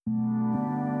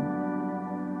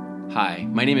Hi,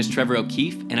 my name is Trevor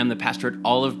O'Keefe, and I'm the pastor at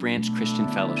Olive Branch Christian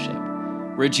Fellowship.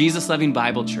 We're a Jesus-loving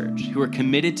Bible church who are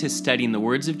committed to studying the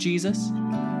words of Jesus,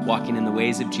 walking in the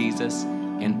ways of Jesus,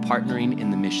 and partnering in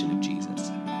the mission of Jesus.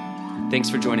 Thanks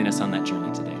for joining us on that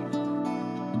journey today.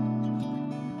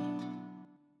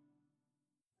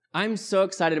 I'm so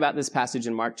excited about this passage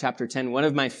in Mark chapter 10, one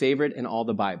of my favorite in all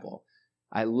the Bible.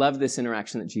 I love this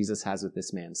interaction that Jesus has with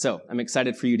this man. So I'm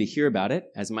excited for you to hear about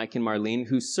it as Mike and Marlene,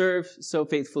 who serve so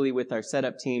faithfully with our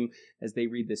setup team, as they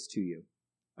read this to you.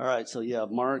 All right, so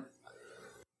Mark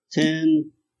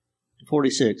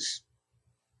 10:46.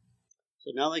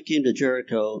 So now they came to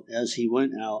Jericho as he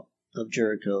went out of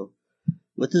Jericho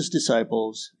with his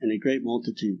disciples and a great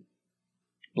multitude.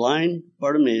 Blind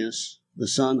Bartimaeus, the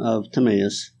son of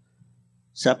Timaeus,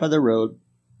 sat by the road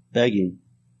begging,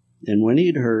 and when he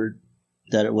had heard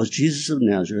that it was Jesus of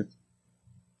Nazareth,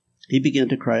 he began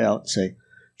to cry out and say,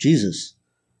 Jesus,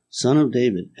 Son of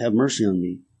David, have mercy on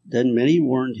me. Then many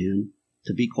warned him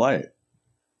to be quiet,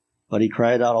 but he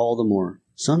cried out all the more,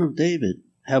 Son of David,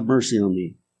 have mercy on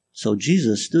me. So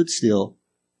Jesus stood still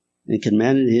and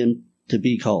commanded him to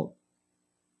be called.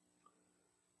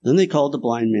 Then they called the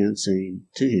blind man, saying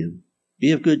to him,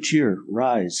 Be of good cheer,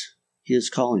 rise, he is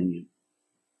calling you.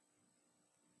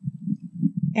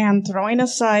 And throwing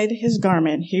aside his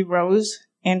garment, he rose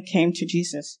and came to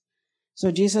Jesus.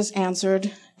 So Jesus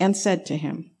answered and said to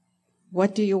him,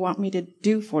 What do you want me to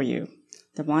do for you?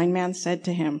 The blind man said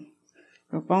to him,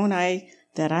 Rabboni,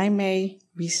 that I may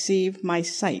receive my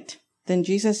sight. Then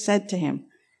Jesus said to him,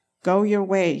 Go your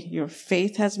way, your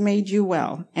faith has made you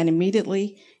well. And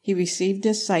immediately he received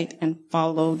his sight and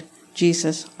followed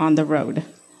Jesus on the road.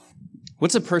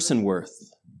 What's a person worth?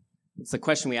 It's the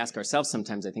question we ask ourselves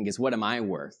sometimes, I think, is what am I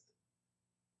worth?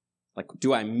 Like,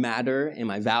 do I matter? Am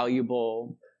I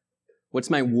valuable? What's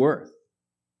my worth?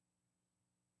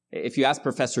 If you ask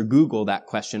Professor Google that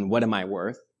question, what am I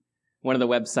worth? One of the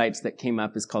websites that came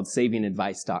up is called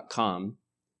savingadvice.com.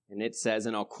 And it says,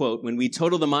 and I'll quote, when we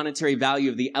total the monetary value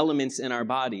of the elements in our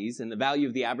bodies and the value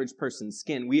of the average person's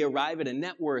skin, we arrive at a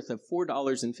net worth of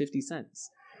 $4.50.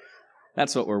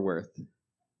 That's what we're worth.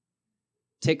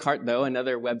 Take heart, though.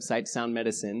 Another website,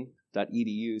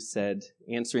 soundmedicine.edu, said,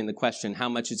 answering the question, how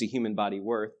much is a human body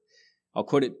worth? I'll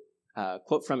quote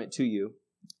from it to you.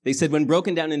 They said, when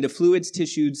broken down into fluids,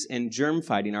 tissues, and germ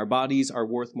fighting, our bodies are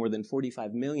worth more than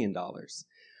 $45 million.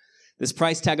 This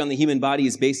price tag on the human body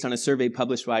is based on a survey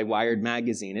published by Wired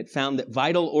magazine. It found that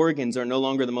vital organs are no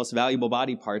longer the most valuable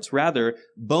body parts. Rather,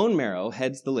 bone marrow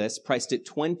heads the list, priced at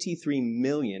 $23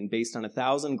 million based on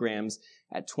 1,000 grams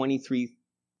at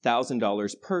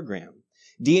 $23,000 per gram.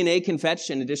 DNA can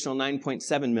fetch an additional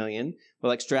 9.7 million,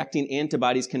 while extracting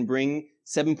antibodies can bring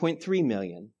 7.3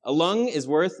 million. A lung is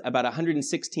worth about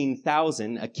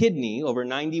 116,000, a kidney over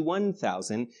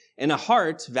 91,000, and a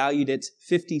heart valued at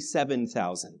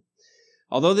 57,000.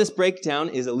 Although this breakdown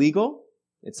is illegal,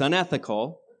 it's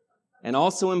unethical, and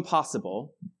also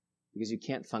impossible, because you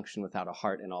can't function without a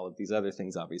heart and all of these other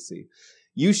things, obviously.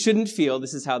 You shouldn't feel,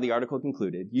 this is how the article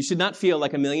concluded, you should not feel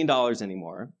like $1 million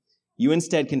anymore. You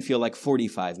instead can feel like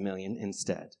 45 million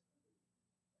instead.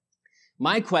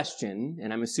 My question,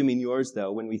 and I'm assuming yours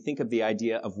though, when we think of the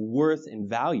idea of worth and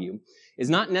value, is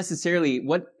not necessarily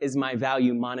what is my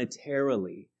value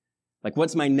monetarily? Like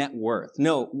what's my net worth?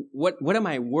 No, what am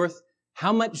I worth?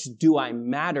 How much do I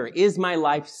matter? Is my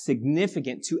life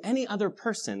significant to any other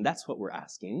person? That's what we're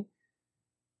asking.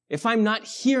 If I'm not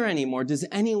here anymore, does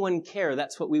anyone care?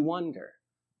 That's what we wonder.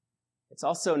 It's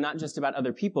also not just about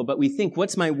other people, but we think,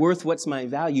 what's my worth? What's my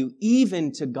value?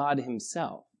 Even to God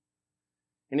himself.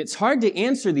 And it's hard to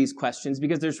answer these questions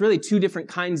because there's really two different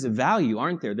kinds of value,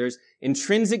 aren't there? There's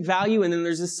intrinsic value and then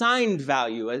there's assigned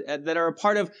value that are a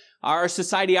part of our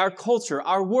society, our culture,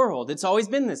 our world. It's always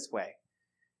been this way.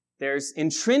 There's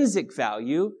intrinsic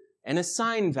value and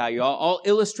assigned value. I'll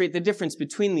illustrate the difference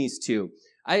between these two.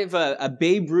 I have a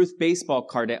Babe Ruth baseball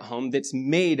card at home that's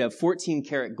made of 14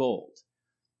 karat gold.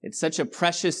 It's such a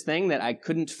precious thing that I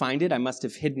couldn't find it. I must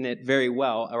have hidden it very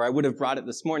well, or I would have brought it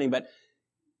this morning. But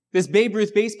this Babe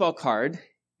Ruth baseball card,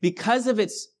 because of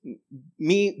its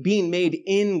being made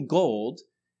in gold,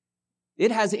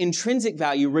 it has intrinsic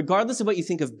value regardless of what you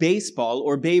think of baseball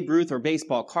or Babe Ruth or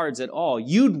baseball cards at all.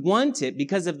 You'd want it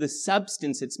because of the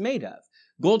substance it's made of.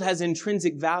 Gold has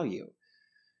intrinsic value.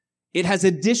 It has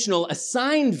additional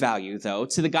assigned value, though,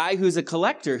 to the guy who's a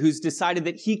collector who's decided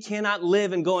that he cannot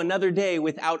live and go another day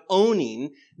without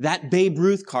owning that Babe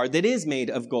Ruth card that is made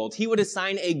of gold. He would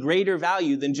assign a greater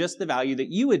value than just the value that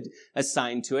you would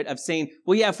assign to it of saying,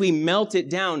 well, yeah, if we melt it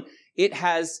down, it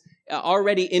has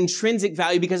already intrinsic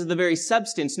value because of the very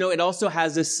substance. No, it also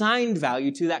has assigned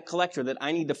value to that collector that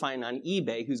I need to find on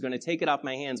eBay who's going to take it off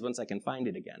my hands once I can find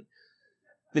it again.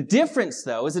 The difference,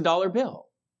 though, is a dollar bill.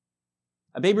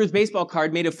 A Babe Ruth baseball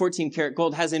card made of 14 karat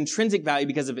gold has intrinsic value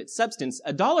because of its substance.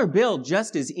 A dollar bill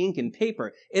just is ink and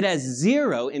paper. It has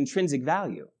zero intrinsic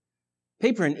value.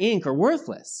 Paper and ink are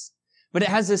worthless, but it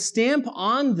has a stamp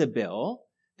on the bill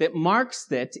that marks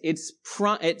that it's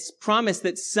promise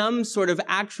that some sort of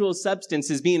actual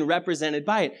substance is being represented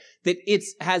by it, that it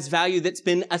has value that's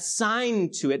been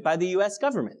assigned to it by the U.S.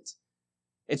 government.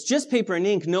 It's just paper and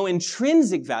ink, no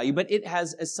intrinsic value, but it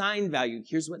has assigned value.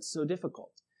 Here's what's so difficult.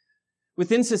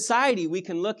 Within society, we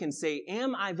can look and say,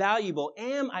 am I valuable?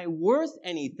 Am I worth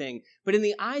anything? But in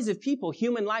the eyes of people,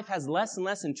 human life has less and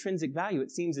less intrinsic value,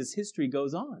 it seems, as history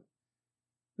goes on.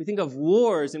 We think of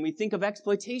wars and we think of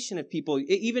exploitation of people.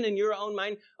 Even in your own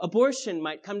mind, abortion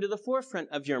might come to the forefront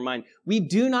of your mind. We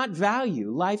do not value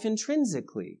life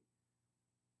intrinsically.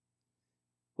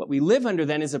 What we live under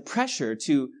then is a pressure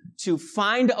to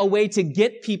find a way to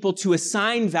get people to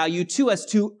assign value to us,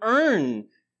 to earn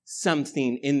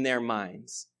something in their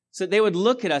minds. So they would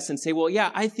look at us and say, well,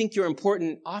 yeah, I think you're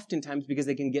important oftentimes because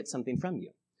they can get something from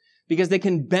you, because they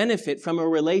can benefit from a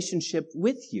relationship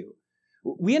with you.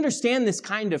 We understand this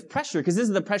kind of pressure because this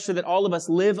is the pressure that all of us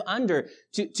live under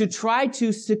to try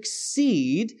to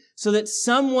succeed so that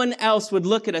someone else would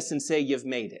look at us and say, you've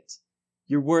made it.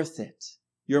 You're worth it.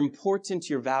 You're important.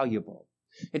 You're valuable.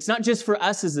 It's not just for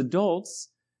us as adults.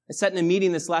 I sat in a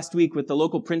meeting this last week with the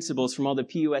local principals from all the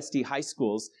PUSD high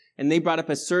schools, and they brought up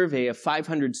a survey of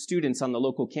 500 students on the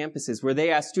local campuses where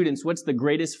they asked students, what's the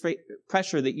greatest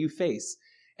pressure that you face?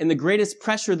 And the greatest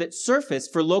pressure that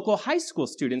surfaced for local high school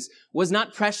students was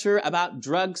not pressure about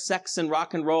drugs, sex, and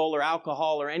rock and roll or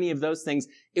alcohol or any of those things.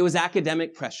 It was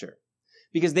academic pressure.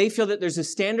 Because they feel that there's a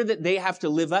standard that they have to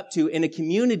live up to in a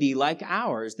community like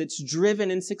ours that's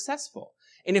driven and successful.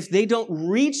 And if they don't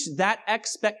reach that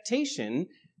expectation,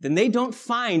 then they don't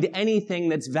find anything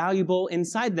that's valuable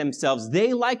inside themselves.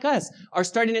 They, like us, are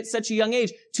starting at such a young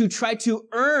age to try to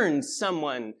earn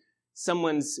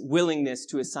someone's willingness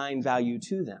to assign value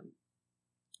to them.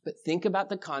 But think about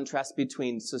the contrast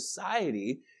between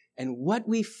society and what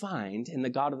we find in the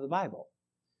God of the Bible.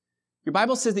 Your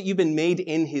Bible says that you've been made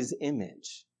in His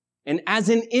image. And as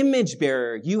an image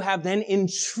bearer, you have then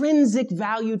intrinsic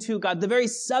value to God. The very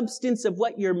substance of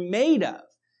what you're made of,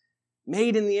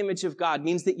 made in the image of God,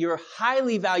 means that you're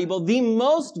highly valuable, the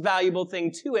most valuable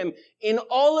thing to Him in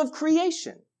all of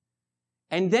creation.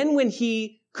 And then when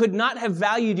He could not have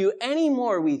valued you any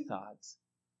more, we thought,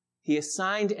 He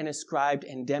assigned and ascribed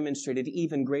and demonstrated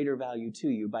even greater value to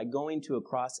you by going to a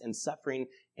cross and suffering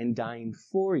and dying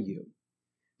for you.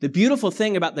 The beautiful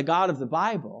thing about the God of the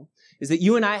Bible is that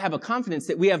you and I have a confidence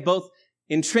that we have both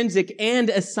intrinsic and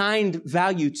assigned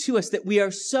value to us, that we are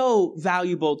so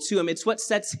valuable to Him. It's what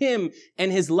sets Him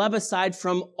and His love aside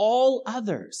from all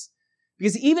others.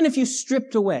 Because even if you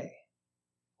stripped away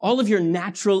all of your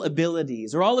natural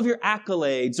abilities or all of your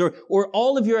accolades or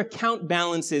all of your account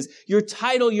balances, your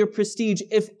title, your prestige,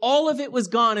 if all of it was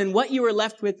gone and what you were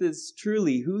left with is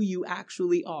truly who you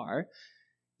actually are,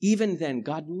 even then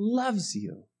God loves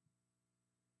you.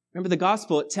 Remember the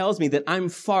gospel, it tells me that I'm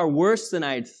far worse than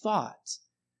I had thought.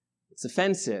 It's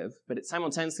offensive, but it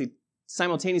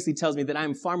simultaneously tells me that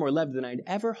I'm far more loved than I'd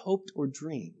ever hoped or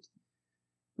dreamed.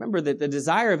 Remember that the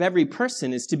desire of every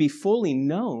person is to be fully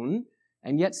known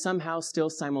and yet somehow still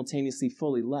simultaneously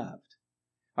fully loved.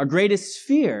 Our greatest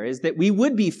fear is that we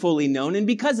would be fully known, and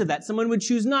because of that, someone would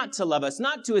choose not to love us,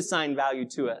 not to assign value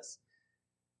to us.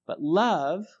 But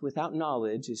love without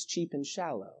knowledge is cheap and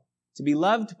shallow. To be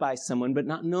loved by someone but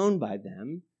not known by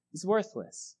them is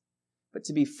worthless. But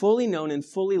to be fully known and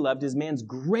fully loved is man's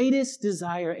greatest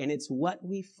desire, and it's what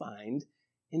we find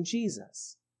in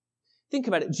Jesus. Think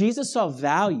about it. Jesus saw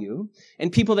value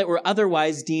in people that were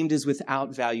otherwise deemed as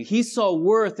without value. He saw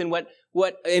worth in what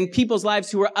in people's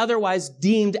lives who were otherwise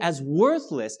deemed as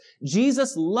worthless.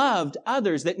 Jesus loved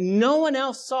others that no one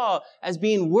else saw as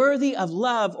being worthy of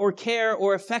love or care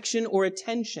or affection or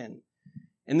attention.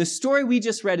 And the story we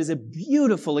just read is a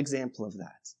beautiful example of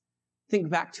that. Think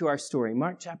back to our story,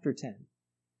 Mark chapter 10,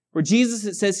 where Jesus,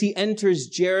 it says, He enters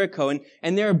Jericho,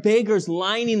 and there are beggars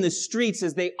lining the streets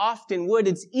as they often would.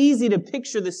 It's easy to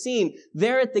picture the scene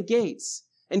there at the gates.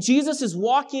 And Jesus is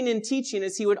walking and teaching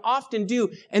as He would often do,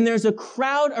 and there's a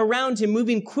crowd around Him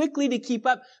moving quickly to keep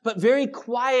up, but very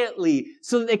quietly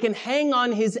so that they can hang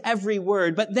on His every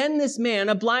word. But then this man,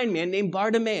 a blind man named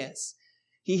Bartimaeus,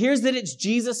 he hears that it's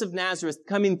Jesus of Nazareth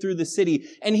coming through the city,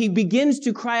 and he begins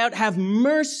to cry out, "Have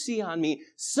mercy on me,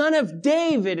 Son of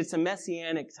David." It's a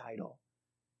messianic title.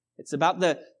 It's about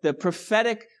the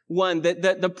prophetic one,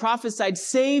 the prophesied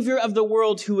Savior of the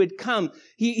world who would come.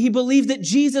 He believed that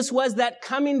Jesus was that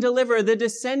coming deliverer, the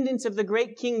descendant of the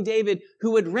great King David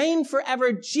who would reign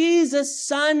forever. Jesus,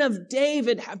 Son of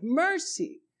David, have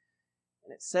mercy.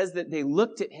 And it says that they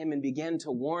looked at him and began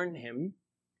to warn him.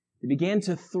 They began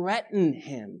to threaten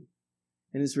him.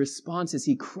 And his response is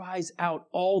he cries out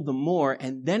all the more.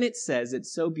 And then it says,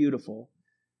 it's so beautiful,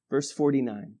 verse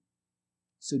 49.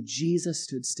 So Jesus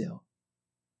stood still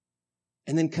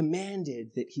and then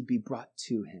commanded that he be brought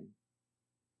to him.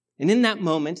 And in that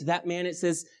moment, that man, it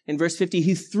says in verse 50,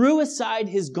 he threw aside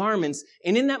his garments,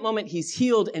 and in that moment he's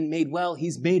healed and made well.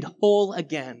 He's made whole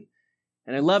again.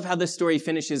 And I love how the story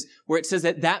finishes where it says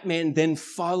that that man then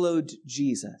followed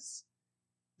Jesus.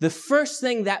 The first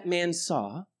thing that man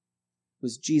saw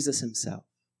was Jesus himself.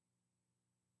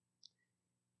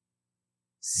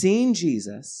 Seeing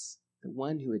Jesus, the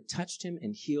one who had touched him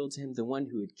and healed him, the one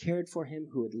who had cared for him,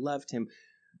 who had loved him,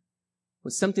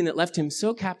 was something that left him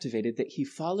so captivated that he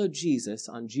followed Jesus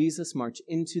on Jesus' march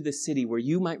into the city where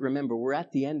you might remember we're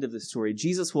at the end of the story.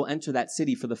 Jesus will enter that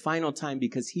city for the final time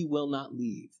because he will not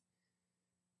leave.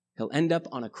 He'll end up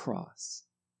on a cross,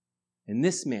 and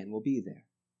this man will be there.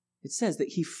 It says that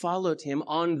he followed him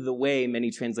on the way, many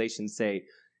translations say.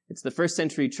 It's the first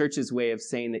century church's way of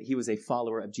saying that he was a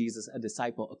follower of Jesus, a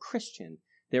disciple, a Christian.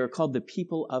 They were called the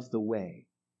people of the way.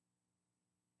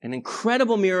 An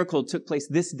incredible miracle took place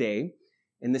this day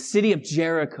in the city of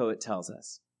Jericho, it tells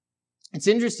us. It's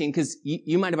interesting because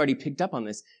you might have already picked up on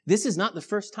this. This is not the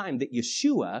first time that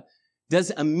Yeshua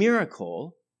does a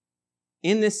miracle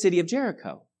in this city of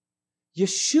Jericho.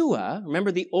 Yeshua,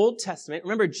 remember the Old Testament,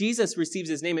 remember Jesus receives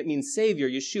his name, it means Savior,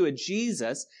 Yeshua,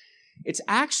 Jesus. It's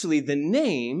actually the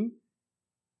name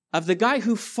of the guy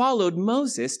who followed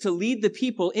Moses to lead the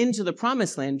people into the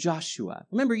promised land, Joshua.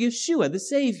 Remember Yeshua, the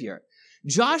Savior.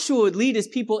 Joshua would lead his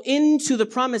people into the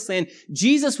promised land.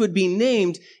 Jesus would be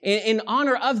named in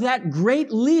honor of that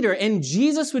great leader, and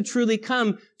Jesus would truly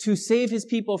come to save his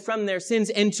people from their sins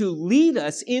and to lead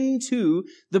us into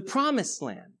the promised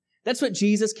land. That's what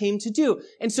Jesus came to do.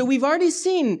 And so we've already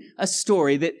seen a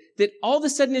story that all of a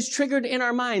sudden is triggered in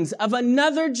our minds of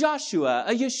another Joshua,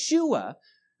 a Yeshua,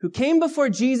 who came before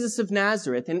Jesus of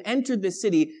Nazareth and entered the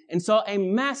city and saw a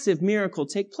massive miracle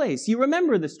take place. You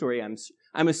remember the story,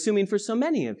 I'm assuming, for so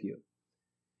many of you.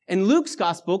 In Luke's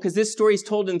gospel, because this story is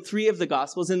told in 3 of the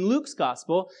gospels, in Luke's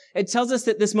gospel, it tells us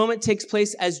that this moment takes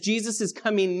place as Jesus is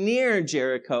coming near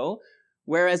Jericho,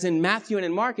 whereas in Matthew and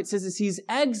in Mark, it says as he's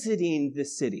exiting the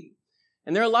city.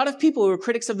 And there are a lot of people who are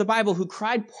critics of the Bible who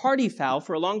cried party foul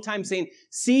for a long time saying,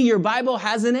 see, your Bible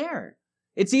has an error.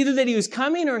 It's either that he was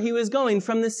coming or he was going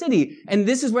from the city. And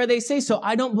this is where they say, so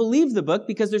I don't believe the book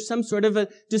because there's some sort of a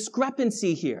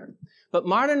discrepancy here. But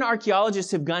modern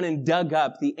archaeologists have gone and dug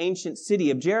up the ancient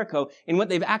city of Jericho, and what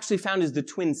they've actually found is the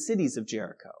twin cities of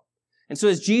Jericho. And so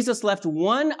as Jesus left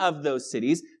one of those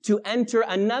cities to enter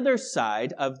another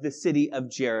side of the city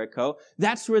of Jericho,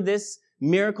 that's where this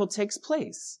miracle takes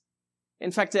place.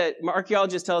 In fact,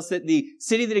 archaeologists tell us that the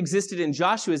city that existed in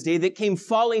Joshua's day that came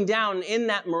falling down in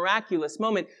that miraculous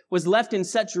moment was left in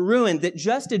such ruin that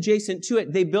just adjacent to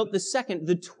it, they built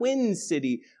the twin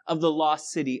city of the lost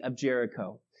city of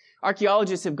Jericho.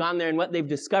 Archaeologists have gone there, and what they've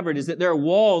discovered is that there are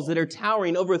walls that are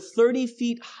towering over 30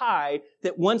 feet high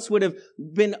that once would have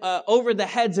been over the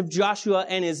heads of Joshua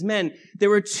and his men.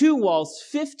 There were 2 walls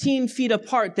 15 feet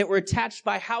apart that were attached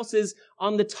by houses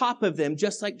on the top of them,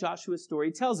 just like Joshua's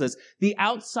story tells us. The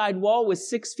outside wall was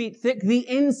 6 feet thick. The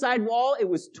inside wall, it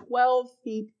was 12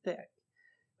 feet thick.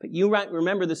 But you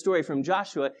remember the story from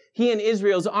Joshua. He and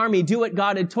Israel's army do what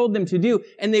God had told them to do,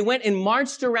 and they went and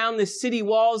marched around the city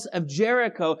walls of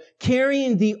Jericho,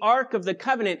 carrying the Ark of the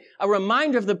Covenant, a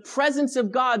reminder of the presence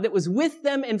of God that was with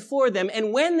them and for them.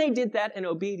 And when they did that in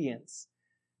obedience,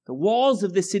 the walls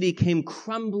of the city came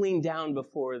crumbling down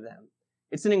before them.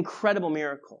 It's an incredible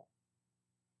miracle.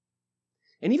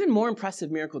 An even more impressive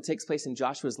miracle takes place in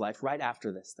Joshua's life right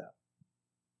after this, though.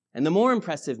 And the more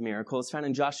impressive miracle is found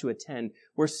in Joshua 10,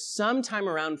 where sometime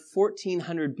around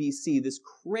 1400 BC, this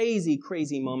crazy,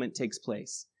 crazy moment takes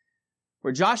place,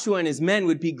 where Joshua and his men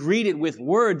would be greeted with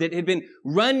word that had been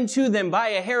run to them by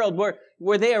a herald,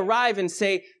 where they arrive and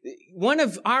say, one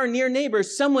of our near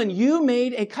neighbors, someone you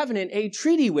made a covenant, a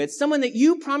treaty with, someone that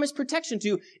you promised protection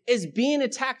to, is being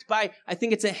attacked by, I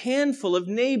think it's a handful of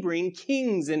neighboring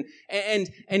kings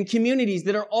and communities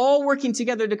that are all working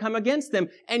together to come against them.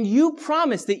 And you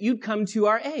promised that you'd come to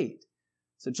our aid.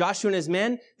 So Joshua and his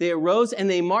men, they arose and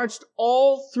they marched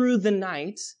all through the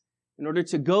night in order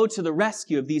to go to the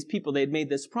rescue of these people they had made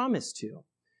this promise to.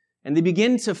 And they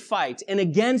begin to fight. And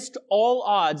against all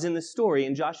odds in the story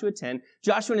in Joshua 10,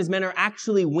 Joshua and his men are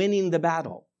actually winning the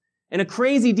battle. And a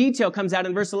crazy detail comes out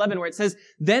in verse 11 where it says,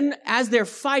 then as they're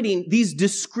fighting, these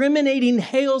discriminating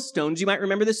hailstones, you might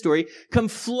remember the story, come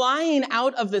flying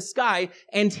out of the sky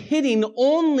and hitting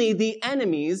only the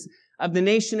enemies of the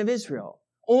nation of Israel.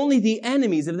 Only the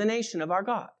enemies of the nation of our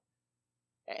God.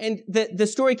 And the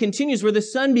story continues where the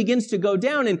sun begins to go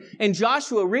down and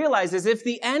Joshua realizes if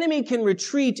the enemy can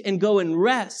retreat and go and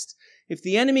rest, if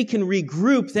the enemy can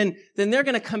regroup, then they're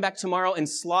going to come back tomorrow and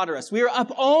slaughter us. We were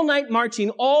up all night marching,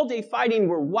 all day fighting,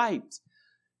 we're wiped.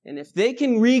 And if they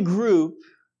can regroup,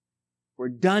 we're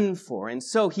done for. And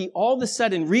so he all of a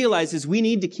sudden realizes we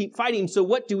need to keep fighting. So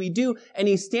what do we do? And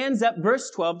he stands up, verse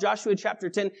 12, Joshua chapter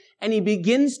 10, and he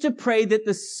begins to pray that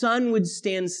the sun would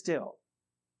stand still,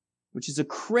 which is a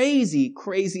crazy,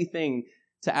 crazy thing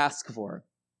to ask for.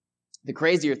 The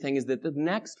crazier thing is that the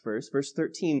next verse, verse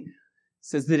 13,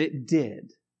 says that it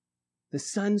did. The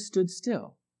sun stood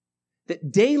still.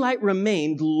 That daylight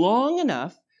remained long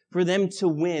enough for them to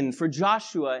win, for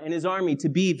Joshua and his army to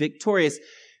be victorious.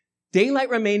 Daylight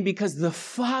remained because the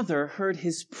Father heard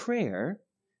his prayer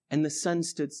and the sun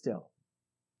stood still.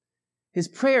 His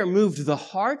prayer moved the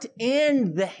heart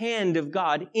and the hand of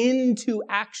God into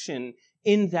action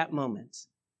in that moment.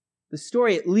 The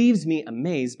story, it leaves me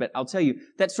amazed, but I'll tell you,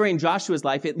 that story in Joshua's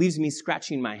life, it leaves me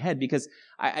scratching my head because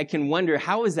I can wonder,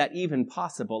 how is that even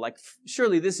possible? Like,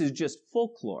 surely this is just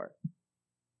folklore.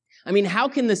 I mean, how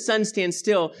can the sun stand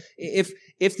still if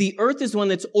the earth is the one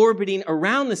that's orbiting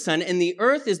around the sun and the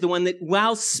earth is the one that,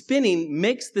 while spinning,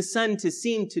 makes the sun to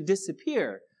seem to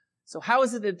disappear? So how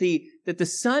is it that the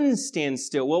sun stands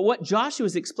still? Well, what Joshua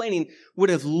is explaining would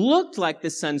have looked like the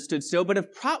sun stood still, but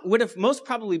would have most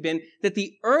probably been that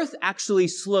the earth actually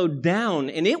slowed down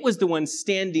and it was the one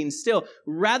standing still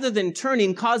rather than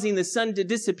turning, causing the sun to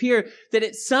disappear, that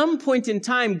at some point in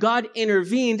time, God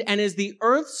intervened, and as the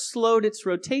earth slowed its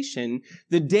rotation,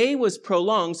 the day was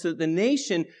prolonged so that the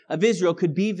nation of Israel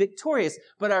could be victorious.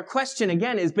 But our question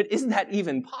again is, but is that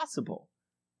even possible?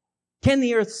 Can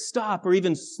the earth stop or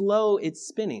even slow its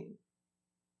spinning?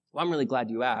 Well, I'm really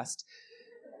glad you asked.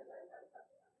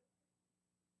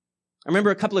 I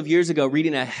remember a couple of years ago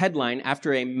reading a headline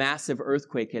after a massive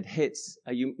earthquake had hit.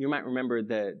 You might remember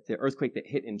the earthquake that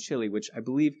hit in Chile, which I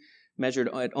believe measured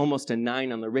at almost a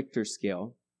 9 on the Richter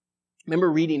scale. I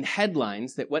remember reading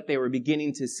headlines that what they were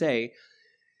beginning to say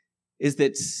is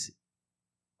that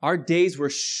our days were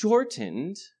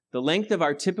shortened. The length of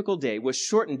our typical day was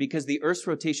shortened because the Earth's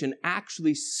rotation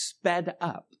actually sped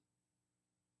up.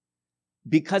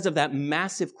 Because of that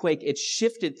massive quake, it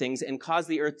shifted things and caused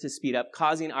the Earth to speed up,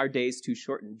 causing our days to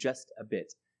shorten just a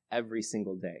bit every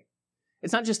single day.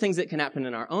 It's not just things that can happen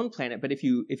in our own planet, but if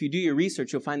you do your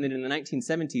research, you'll find that in the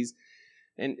 1970s,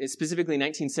 and specifically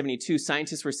 1972,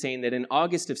 scientists were saying that in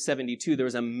August of 72, there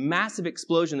was a massive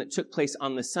explosion that took place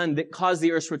on the sun that caused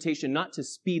the Earth's rotation not to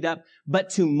speed up, but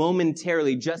to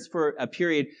momentarily, just for a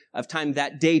period of time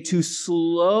that day, to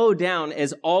slow down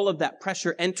as all of that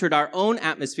pressure entered our own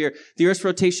atmosphere. The Earth's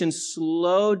rotation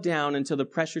slowed down until the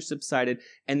pressure subsided,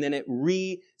 and then it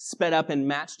sped up and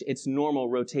matched its normal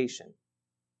rotation.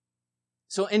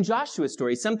 So in Joshua's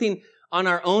story, something on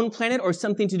our own planet or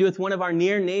something to do with one of our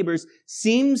near neighbors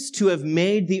seems to have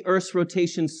made the Earth's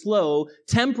rotation slow,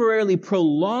 temporarily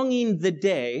prolonging the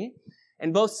day.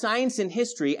 And both science and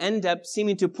history end up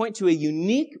seeming to point to a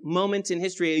unique moment in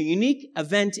history, a unique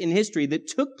event in history that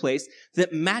took place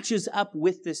that matches up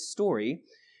with this story.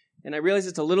 And I realize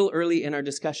it's a little early in our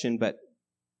discussion, but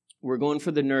we're going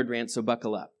for the nerd rant, so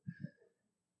buckle up.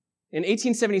 In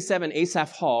 1877,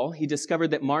 Asaph Hall, he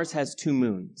discovered that Mars has 2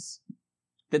 moons.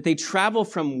 That they travel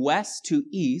from west to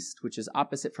east, which is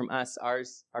opposite from us.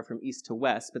 Ours are from east to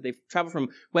west, but they travel from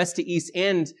west to east,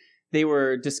 and they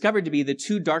were discovered to be the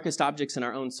 2 darkest objects in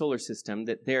our own solar system,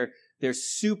 that they're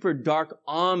super dark,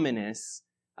 ominous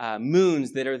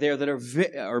moons that are there that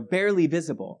are barely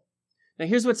visible. Now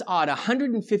here's what's odd.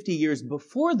 150 years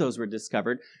before those were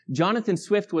discovered, Jonathan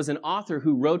Swift was an author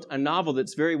who wrote a novel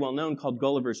that's very well known called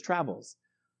Gulliver's Travels.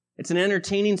 It's an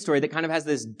entertaining story that kind of has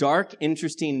this dark,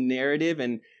 interesting narrative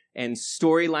and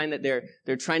storyline that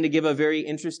they're trying to give a very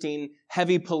interesting,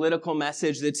 heavy political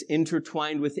message that's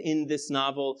intertwined within this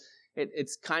novel.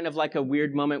 It's kind of like a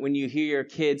weird moment when you hear your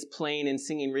kids playing and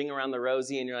singing Ring Around the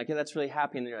Rosie, and you're like, yeah, that's really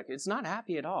happy. And you're like, it's not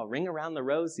happy at all. Ring Around the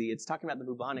Rosie. It's talking about the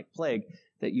bubonic plague,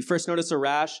 that you first notice a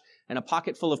rash and a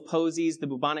pocket full of posies, the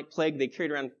bubonic plague. They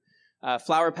carried around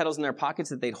flower petals in their pockets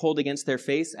that they'd hold against their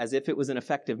face as if it was an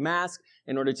effective mask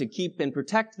in order to keep and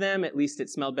protect them. At least it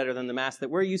smelled better than the mask that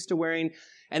we're used to wearing.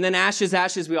 And then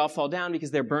ashes, we all fall down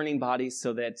because they're burning bodies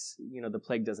so that, the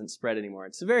plague doesn't spread anymore.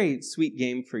 It's a very sweet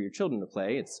game for your children to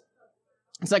play. It's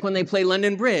like when they play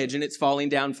London Bridge and it's falling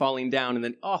down, and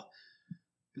then, oh,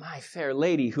 my fair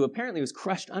lady, who apparently was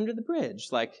crushed under the bridge.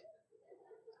 Like,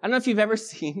 I don't know if you've ever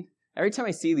seen, every time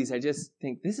I see these, I just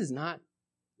think, this is not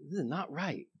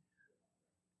right.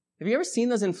 Have you ever seen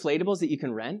those inflatables that you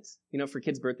can rent, for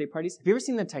kids' birthday parties? Have you ever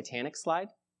seen the Titanic slide?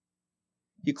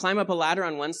 You climb up a ladder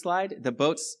on one slide, the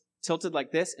boat's tilted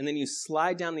like this, and then you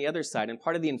slide down the other side, and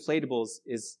part of the inflatables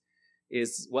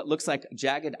is what looks like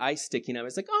jagged ice sticking up.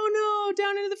 It's like, oh no,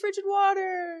 down into the frigid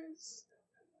waters.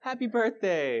 Happy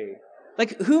birthday.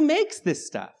 Like, who makes this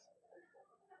stuff?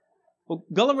 Well,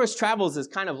 Gulliver's Travels is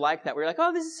kind of like that. We're like,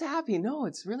 oh, this is happy. No,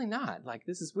 it's really not. Like,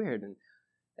 this is weird. And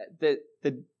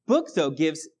the book, though,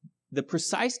 gives the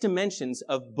precise dimensions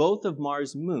of both of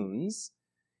Mars' moons,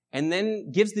 and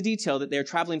then gives the detail that they're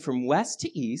traveling from west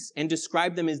to east and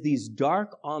describe them as these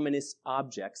dark, ominous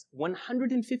objects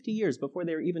 150 years before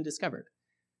they were even discovered.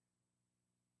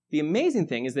 The amazing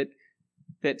thing is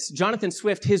that Jonathan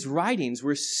Swift, his writings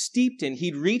were steeped in,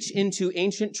 he'd reach into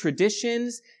ancient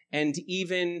traditions and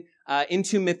even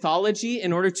into mythology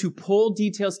in order to pull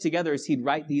details together as he'd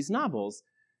write these novels.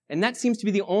 And that seems to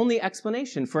be the only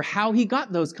explanation for how he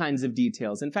got those kinds of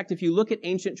details. In fact, if you look at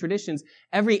ancient traditions,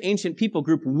 every ancient people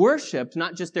group worshipped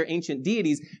not just their ancient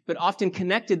deities, but often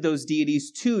connected those deities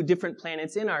to different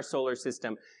planets in our solar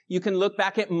system. You can look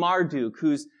back at Marduk,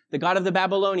 who's the god of the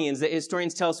Babylonians that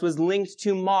historians tell us was linked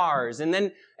to Mars. And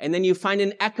then you find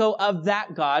an echo of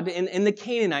that god in the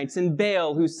Canaanites and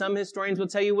Baal, who some historians will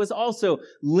tell you was also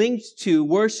linked to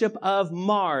worship of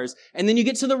Mars. And then you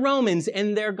get to the Romans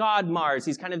and their god Mars.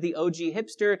 He's kind of the OG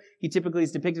hipster. He typically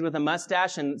is depicted with a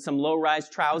mustache and some low-rise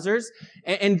trousers.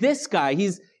 And this guy,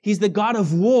 he's the god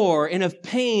of war and of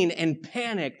pain and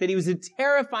panic, that he was a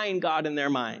terrifying god in their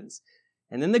minds.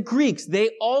 And then the Greeks, they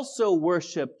also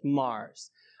worshiped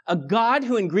Mars. A god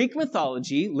who in Greek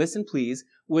mythology, listen please,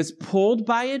 was pulled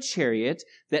by a chariot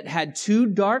that had two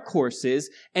dark horses,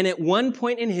 and at one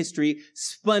point in history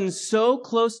spun so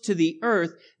close to the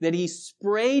earth that he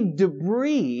sprayed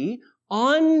debris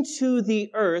onto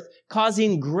the earth,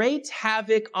 causing great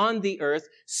havoc on the earth,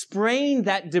 spraying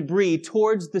that debris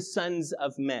towards the sons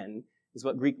of men, is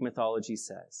what Greek mythology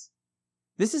says.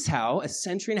 This is how, a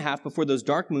century and a half before those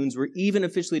dark moons were even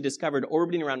officially discovered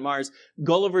orbiting around Mars,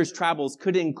 Gulliver's Travels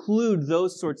could include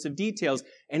those sorts of details.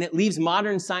 And it leaves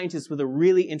modern scientists with a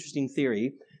really interesting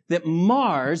theory that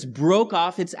Mars broke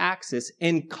off its axis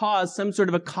and caused some sort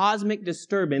of a cosmic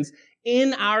disturbance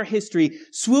in our history,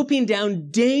 swooping down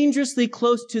dangerously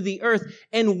close to the Earth.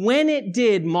 And when it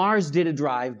did, Mars did a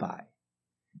drive-by,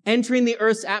 entering the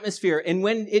Earth's atmosphere. And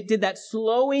when it did that,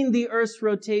 slowing the Earth's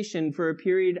rotation for a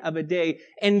period of a day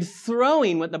and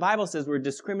throwing what the Bible says were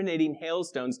discriminating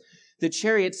hailstones, the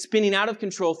chariot spinning out of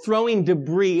control, throwing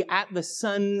debris at the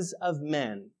sons of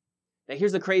men. Now,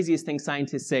 here's the craziest thing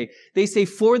scientists say. They say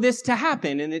for this to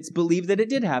happen, and it's believed that it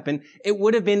did happen, it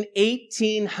would have been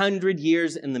 1,800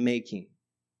 years in the making.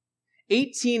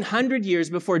 1,800 years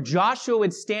before Joshua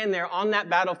would stand there on that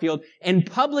battlefield and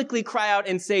publicly cry out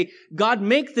and say, God,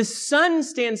 make the sun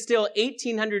stand still.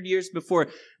 1,800 years before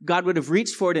God would have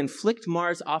reached forward and flicked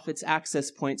Mars off its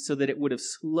access point so that it would have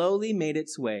slowly made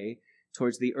its way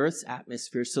towards the Earth's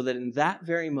atmosphere, so that in that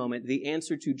very moment, the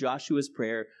answer to Joshua's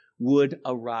prayer would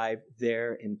arrive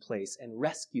there in place and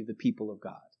rescue the people of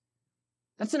God.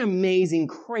 That's an amazing,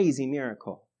 crazy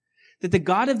miracle. That the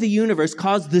God of the universe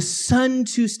caused the sun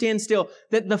to stand still,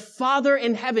 that the Father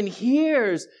in heaven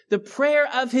hears the prayer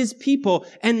of his people,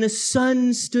 and the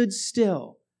sun stood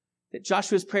still. That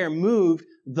Joshua's prayer moved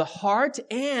the heart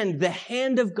and the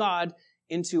hand of God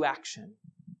into action.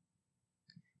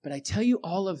 But I tell you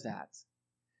all of that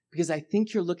because I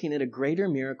think you're looking at a greater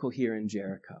miracle here in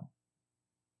Jericho.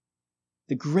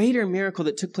 The greater miracle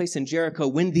that took place in Jericho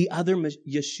when the other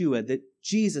Yeshua, that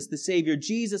Jesus, the Savior,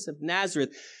 Jesus of Nazareth,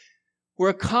 where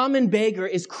a common beggar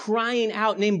is crying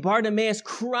out, named Bartimaeus,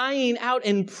 crying out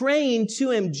and praying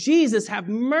to him, Jesus, have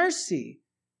mercy.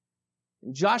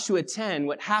 In Joshua 10,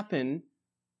 what happened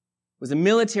was a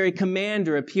military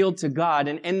commander appealed to God,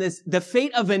 and the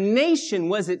fate of a nation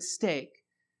was at stake.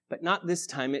 But not this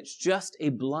time. It's just a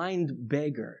blind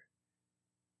beggar.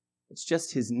 It's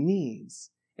just his needs.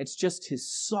 It's just his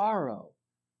sorrow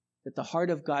that the heart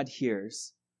of God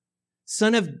hears.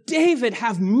 Son of David,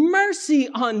 have mercy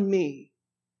on me.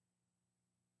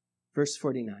 Verse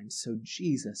 49, so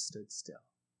Jesus stood still.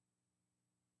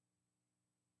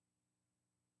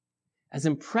 As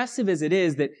impressive as it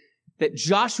is that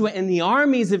Joshua and the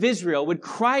armies of Israel would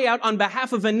cry out on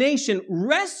behalf of a nation,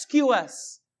 rescue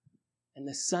us, and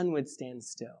the sun would stand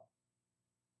still.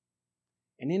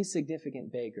 An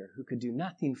insignificant beggar who could do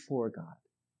nothing for God,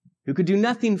 who could do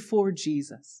nothing for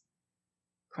Jesus,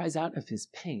 cries out of his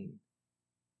pain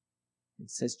and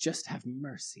says, just have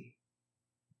mercy.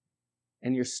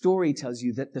 And your story tells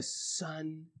you that the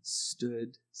sun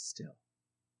stood still.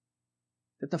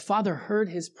 That the Father heard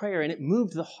his prayer and it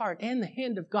moved the heart and the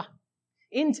hand of God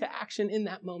into action in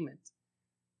that moment.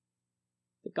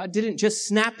 That God didn't just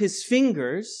snap his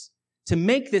fingers to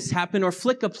make this happen or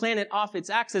flick a planet off its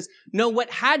axis. No, what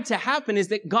had to happen is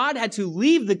that God had to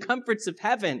leave the comforts of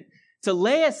heaven, to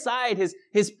lay aside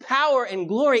his power and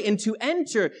glory, and to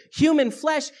enter human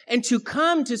flesh and to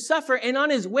come to suffer, and on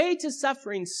his way to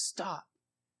suffering, stop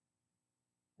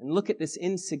and look at this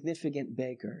insignificant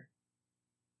beggar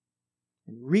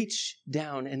and reach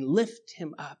down and lift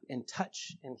him up and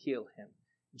touch and heal him.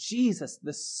 Jesus,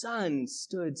 the sun,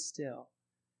 stood still.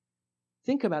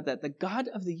 Think about that. The God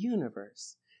of the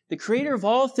universe, the creator of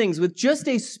all things, with just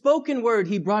a spoken word,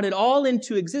 he brought it all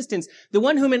into existence. The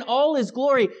one whom in all his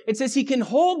glory, it says he can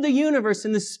hold the universe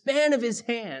in the span of his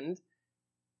hand,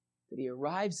 that he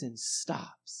arrives and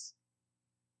stops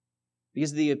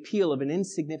because of the appeal of an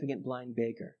insignificant blind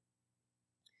beggar.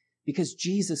 Because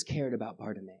Jesus cared about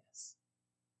Bartimaeus.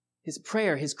 His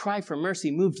prayer, his cry for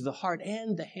mercy moved the heart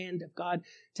and the hand of God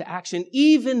to action,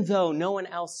 even though no one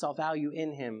else saw value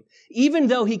in him. Even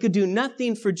though he could do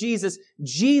nothing for Jesus,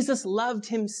 Jesus loved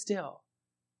him still.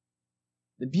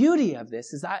 The beauty of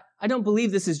this is I don't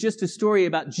believe this is just a story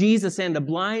about Jesus and a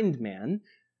blind man.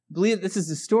 I believe this is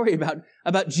a story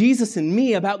about Jesus and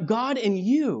me, about God and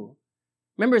you.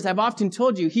 Remember, as I've often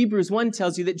told you, Hebrews 1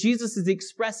 tells you that Jesus is the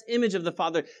express image of the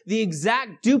Father, the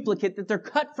exact duplicate, that they're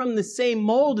cut from the same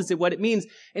mold is what it means.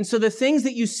 And so the things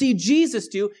that you see Jesus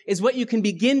do is what you can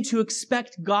begin to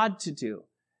expect God to do.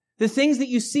 The things that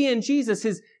you see in Jesus,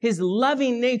 his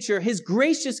loving nature, his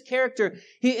gracious character,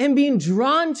 him being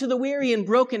drawn to the weary and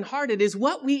brokenhearted is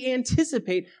what we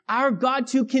anticipate our God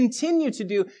to continue to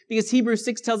do, because Hebrews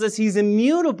 6 tells us he's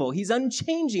immutable, he's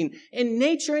unchanging in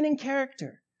nature and in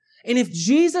character. And if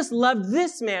Jesus loved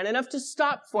this man enough to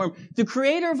stop for him, the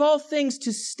creator of all things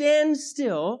to stand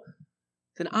still,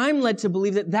 then I'm led to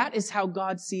believe that that is how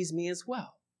God sees me as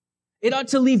well. It ought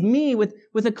to leave me with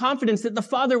a confidence that the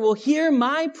Father will hear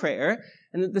my prayer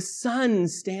and that the sun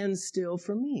stands still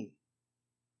for me.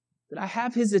 That I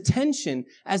have his attention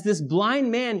as this blind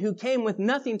man who came with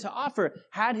nothing to offer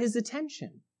had his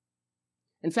attention.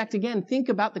 In fact, again, think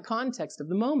about the context of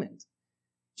the moment.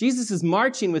 Jesus is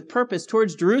marching with purpose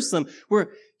towards Jerusalem,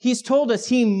 where he's told us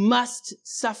he must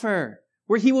suffer,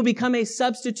 where he will become a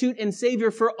substitute and savior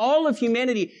for all of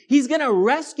humanity. He's going to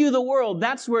rescue the world.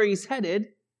 That's where he's headed.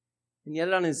 And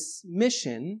yet on his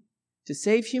mission to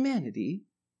save humanity,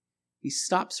 he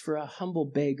stops for a humble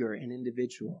beggar, an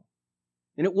individual.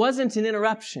 And it wasn't an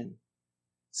interruption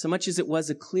so much as it was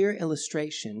a clear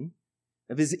illustration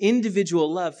of his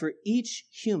individual love for each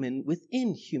human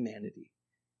within humanity.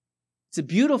 It's a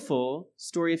beautiful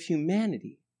story of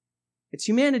humanity. It's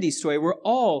humanity's story where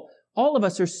all of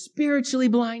us are spiritually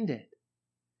blinded.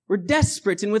 We're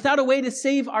desperate and without a way to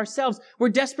save ourselves. We're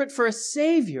desperate for a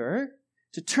Savior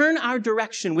to turn our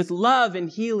direction with love and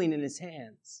healing in his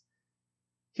hands.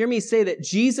 Hear me say that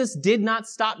Jesus did not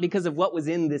stop because of what was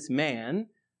in this man.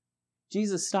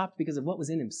 Jesus stopped because of what was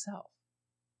in himself.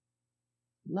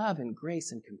 Love and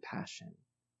grace and compassion.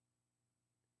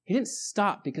 He didn't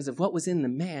stop because of what was in the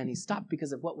man. He stopped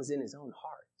because of what was in his own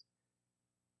heart.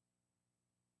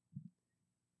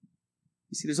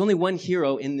 You see, there's only one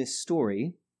hero in this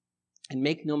story, and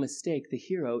make no mistake, the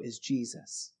hero is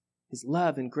Jesus. His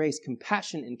love and grace,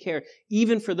 compassion and care,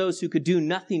 even for those who could do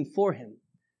nothing for him.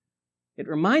 It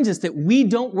reminds us that we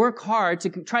don't work hard to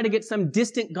try to get some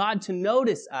distant God to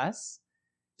notice us,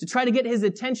 to try to get his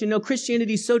attention. No,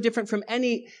 Christianity is so different from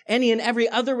any and every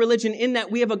other religion in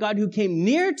that we have a God who came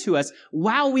near to us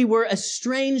while we were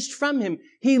estranged from him.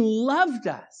 He loved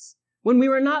us when we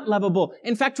were not lovable.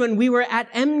 In fact, when we were at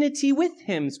enmity with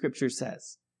him, Scripture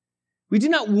says. We do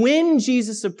not win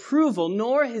Jesus' approval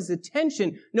nor his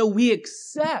attention. No, we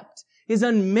accept his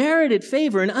unmerited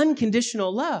favor and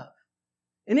unconditional love.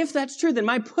 And if that's true, then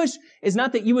my push is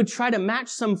not that you would try to match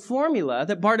some formula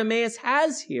that Bartimaeus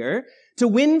has here to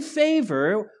win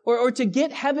favor or to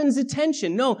get heaven's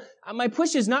attention. No, my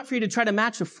push is not for you to try to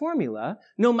match a formula.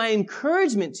 No, my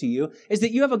encouragement to you is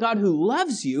that you have a God who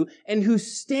loves you and who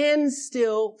stands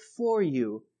still for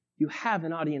you. You have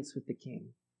an audience with the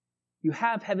King. You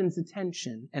have heaven's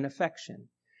attention and affection.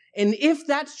 And if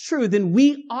that's true, then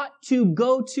we ought to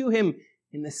go to him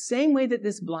in the same way that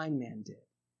this blind man did.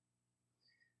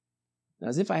 Now,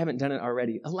 as if I haven't done it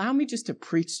already, allow me just to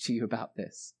preach to you about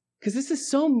this, because this is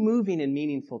so moving and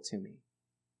meaningful to me.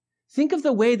 Think of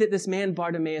the way that this man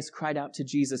Bartimaeus cried out to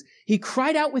Jesus. He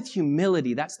cried out with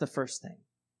humility. That's the first thing.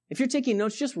 If you're taking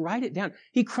notes, just write it down.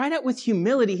 He cried out with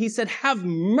humility. He said, "Have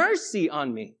mercy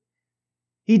on me."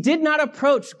 He did not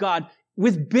approach God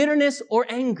with bitterness or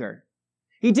anger.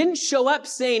 He didn't show up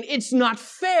saying, "It's not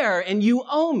fair and you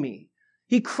owe me."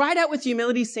 He cried out with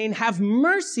humility saying, "Have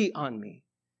mercy on me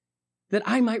that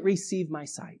I might receive my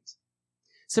sight."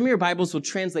 Some of your Bibles will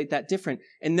translate that different,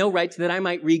 and they'll write that I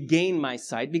might regain my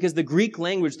sight, because the Greek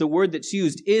language, the word that's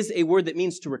used, is a word that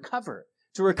means to recover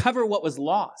what was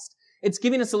lost. It's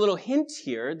giving us a little hint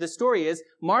here. The story is,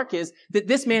 Mark is, that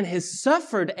this man has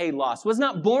suffered a loss, was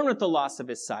not born with the loss of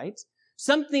his sight.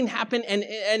 Something happened,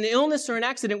 an illness or an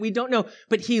accident, we don't know,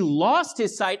 but he lost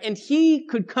his sight, and he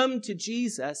could come to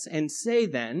Jesus and say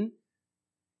then,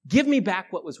 "Give me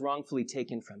back what was wrongfully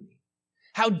taken from me.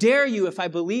 How dare you, if I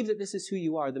believe that this is who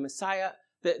you are, the Messiah,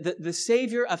 the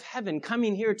Savior of heaven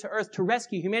coming here to earth to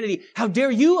rescue humanity, how dare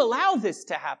you allow this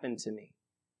to happen to me?"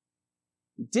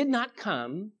 He did not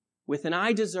come with an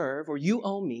 "I deserve" or "you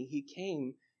owe me." He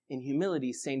came in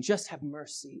humility saying, "Just have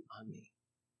mercy on me.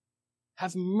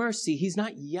 Have mercy." He's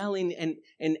not yelling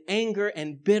in anger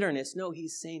and bitterness. No,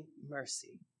 he's saying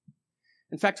mercy.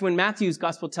 In fact, when Matthew's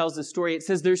gospel tells the story, it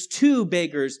says there's two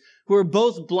beggars who are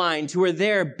both blind, who are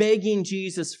there begging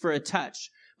Jesus for a touch.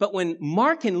 But when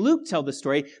Mark and Luke tell the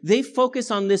story, they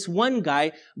focus on this one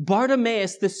guy,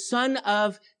 Bartimaeus, the son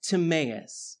of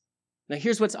Timaeus. Now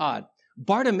here's what's odd.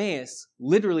 Bartimaeus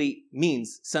literally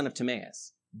means son of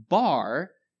Timaeus.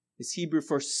 Bar is Hebrew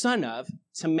for son of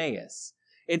Timaeus.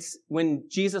 It's when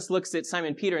Jesus looks at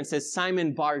Simon Peter and says,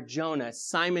 "Simon Bar Jonah,"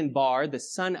 Simon Bar, the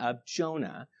son of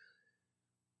Jonah.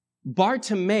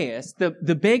 Bartimaeus, the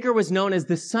beggar, was known as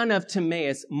the son of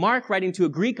Timaeus. Mark, writing to a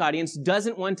Greek audience,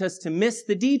 doesn't want us to miss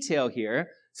the detail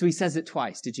here, so he says it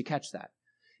twice. Did you catch that?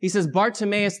 He says,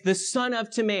 Bartimaeus, the son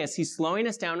of Timaeus. He's slowing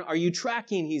us down. Are you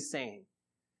tracking, he's saying?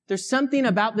 There's something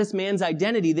about this man's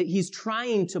identity that he's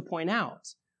trying to point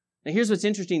out. Now here's what's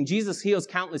interesting. Jesus heals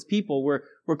countless people.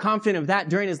 We're confident of that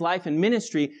during his life and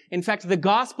ministry. In fact, the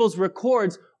Gospels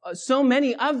records so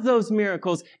many of those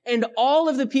miracles, and all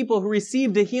of the people who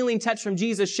received a healing touch from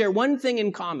Jesus share one thing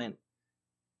in common: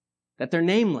 that they're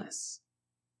nameless,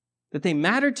 that they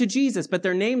mattered to Jesus, but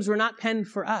their names were not penned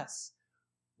for us,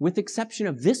 with exception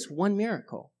of this one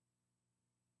miracle.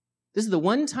 This is the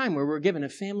one time where we're given a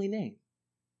family name,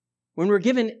 when we're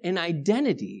given an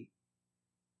identity.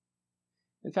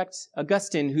 In fact,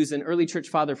 Augustine, who's an early church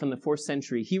father from the 4th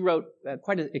century, he wrote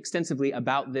quite extensively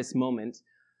about this moment,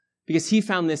 because he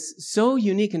found this so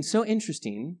unique and so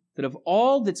interesting that of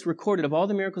all that's recorded, of all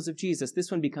the miracles of Jesus,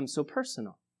 this one becomes so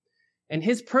personal. And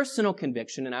his personal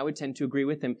conviction, and I would tend to agree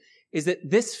with him, is that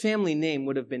this family name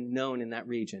would have been known in that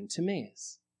region,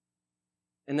 Timaeus.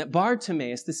 And that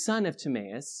Bartimaeus, the son of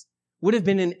Timaeus, would have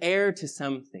been an heir to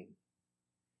something.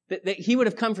 That he would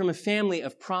have come from a family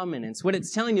of prominence. What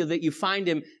it's telling you that you find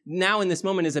him now in this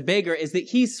moment as a beggar is that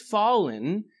he's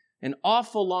fallen an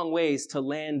awful long ways to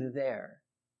land there.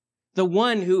 The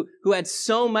one who had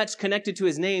so much connected to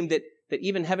his name that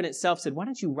even heaven itself said, "Why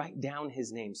don't you write down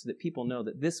his name so that people know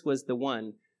that this was the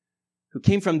one who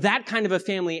came from that kind of a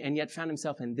family and yet found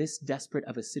himself in this desperate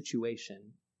of a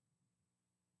situation?"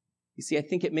 You see, I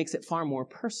think it makes it far more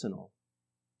personal.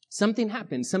 Something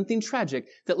happened, something tragic,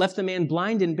 that left the man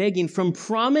blind and begging. From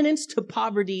prominence to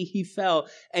poverty he fell,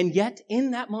 and yet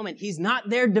in that moment he's not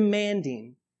there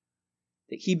demanding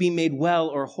that he be made well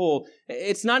or whole.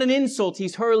 It's not an insult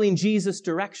he's hurling Jesus'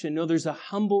 direction. No, there's a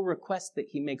humble request that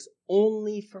he makes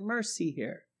only for mercy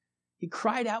here. He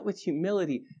cried out with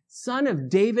humility, "Son of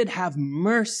David, have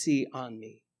mercy on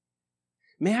me."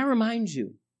 May I remind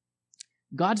you,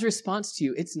 God's response to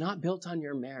you, it's not built on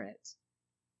your merit.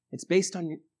 It's based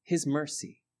on his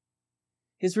mercy.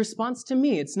 His response to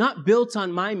me, it's not built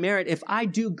on my merit. If I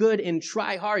do good and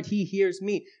try hard, he hears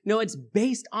me. No, it's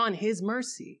based on his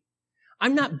mercy.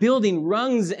 I'm not building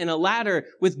rungs in a ladder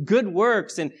with good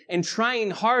works and trying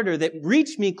harder that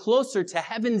reach me closer to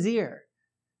heaven's ear.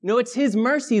 No, it's his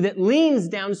mercy that leans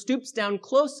down, stoops down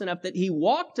close enough that he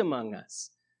walked among us,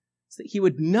 so that he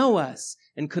would know us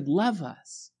and could love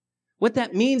us. What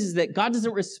that means is that God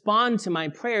doesn't respond to my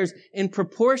prayers in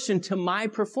proportion to my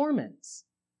performance.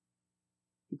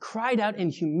 He cried out in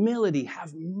humility,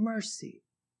 "Have mercy."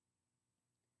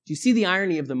 Do you see the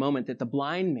irony of the moment that the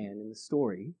blind man in the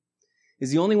story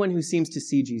is the only one who seems to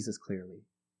see Jesus clearly?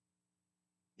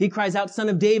 He cries out, Son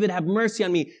of David, have mercy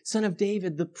on me. Son of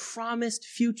David, the promised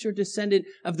future descendant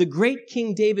of the great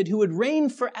King David who would reign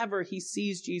forever. He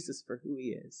sees Jesus for who he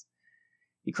is.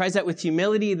 He cries out with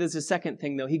humility. There's a second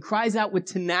thing, though. He cries out with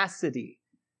tenacity.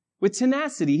 With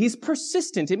tenacity. He's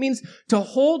persistent. It means to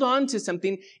hold on to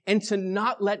something and to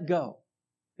not let go.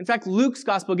 In fact, Luke's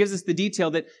gospel gives us the detail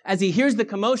that as he hears the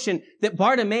commotion, that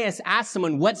Bartimaeus asks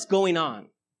someone, what's going on?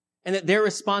 And that their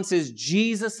response is,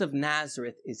 Jesus of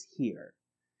Nazareth is here.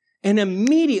 And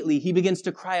immediately he begins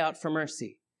to cry out for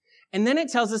mercy. And then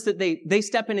it tells us that they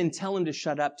step in and tell him to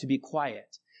shut up, to be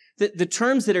quiet. The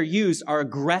terms that are used are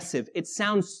aggressive. It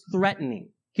sounds threatening.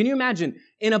 Can you imagine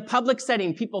in a public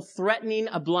setting, people threatening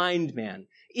a blind man?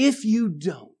 If you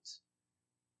don't,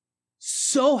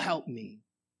 so help me.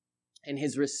 And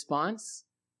his response,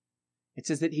 it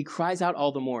says that he cries out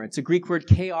all the more. It's a Greek word,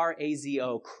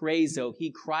 krazo, krazo.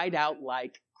 He cried out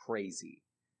like crazy.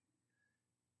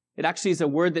 It actually is a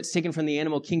word that's taken from the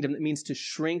animal kingdom that means to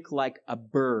shrink like a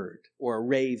bird or a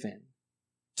raven,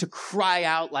 to cry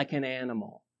out like an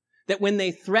animal. That when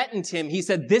they threatened him, he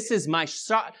said, this is my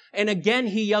shot. And again,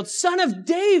 he yelled, Son of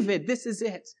David, this is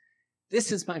it.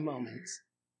 This is my moment.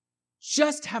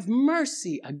 Just have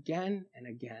mercy again and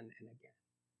again and again.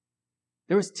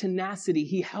 There was tenacity.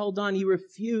 He held on. He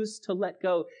refused to let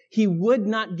go. He would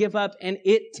not give up. And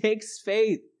it takes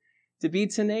faith to be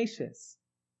tenacious.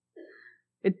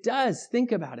 It does.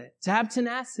 Think about it. To have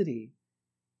tenacity.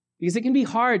 Because it can be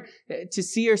hard to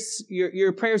see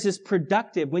your prayers as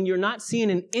productive when you're not seeing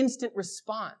an instant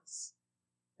response.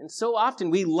 And so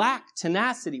often we lack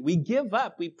tenacity. We give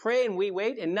up. We pray and we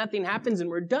wait and nothing happens and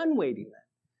we're done waiting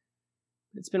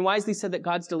then. It's been wisely said that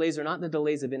God's delays are not the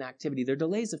delays of inactivity. They're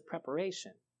delays of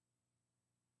preparation.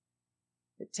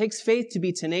 It takes faith to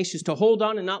be tenacious, to hold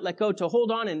on and not let go, to hold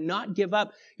on and not give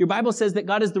up. Your Bible says that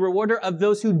God is the rewarder of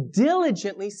those who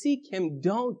diligently seek him.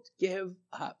 Don't give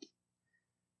up.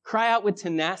 Cry out with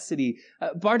tenacity.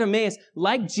 Bartimaeus,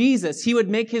 like Jesus, he would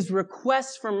make his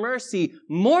request for mercy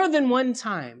more than one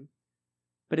time.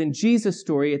 But in Jesus'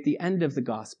 story, at the end of the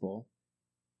gospel,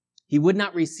 he would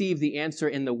not receive the answer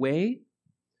in the way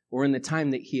or in the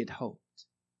time that he had hoped,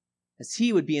 as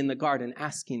he would be in the garden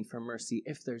asking for mercy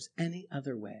if there's any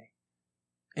other way.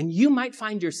 And you might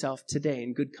find yourself today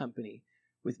in good company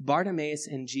with Bartimaeus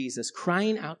and Jesus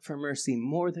crying out for mercy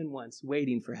more than once,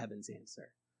 waiting for heaven's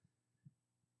answer.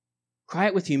 Cry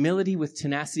out with humility, with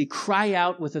tenacity. Cry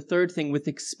out with a third thing, with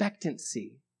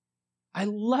expectancy. I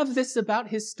love this about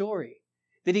his story,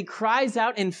 that he cries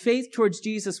out in faith towards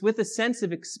Jesus with a sense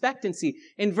of expectancy.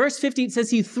 In verse 50, it says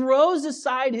he throws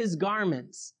aside his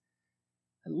garments.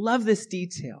 I love this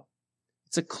detail.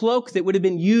 It's a cloak that would have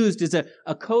been used as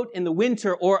a coat in the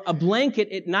winter or a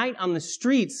blanket at night on the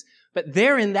streets. But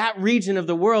there in that region of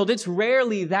the world, it's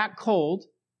rarely that cold.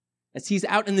 As he's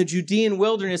out in the Judean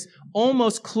wilderness,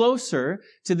 almost closer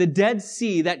to the Dead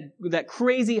Sea, that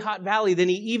crazy hot valley than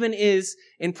he even is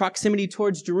in proximity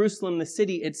towards Jerusalem, the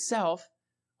city itself.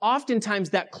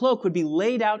 Oftentimes that cloak would be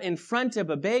laid out in front of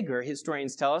a beggar,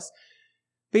 historians tell us,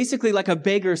 basically like a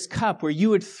beggar's cup where you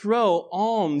would throw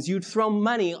alms, you'd throw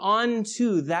money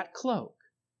onto that cloak.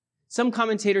 Some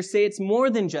commentators say it's more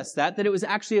than just that it was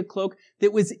actually a cloak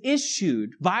that was issued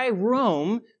by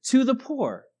Rome to the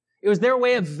poor. It was their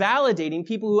way of validating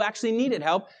people who actually needed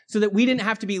help so that we didn't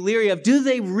have to be leery of, do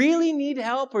they really need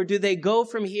help or do they go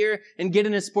from here and get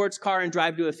in a sports car and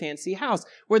drive to a fancy house?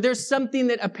 Where there's something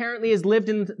that apparently has lived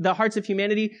in the hearts of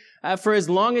humanity for as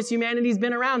long as humanity's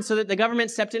been around, so that the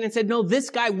government stepped in and said, no, this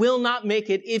guy will not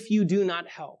make it if you do not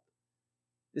help.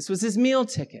 This was his meal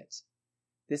ticket.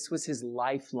 This was his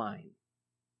lifeline.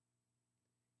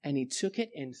 And he took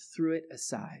it and threw it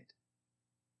aside.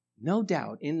 No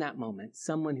doubt, in that moment,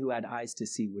 someone who had eyes to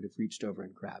see would have reached over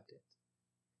and grabbed it.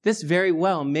 This very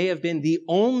well may have been the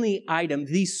only item,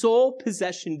 the sole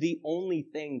possession, the only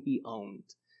thing he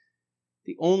owned,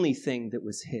 the only thing that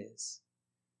was his.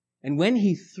 And when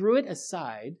he threw it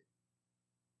aside,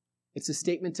 it's a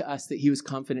statement to us that he was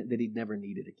confident that he'd never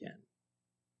need it again.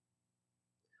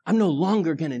 I'm no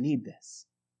longer going to need this.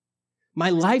 My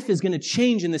life is going to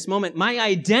change in this moment. My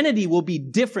identity will be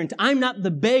different. I'm not the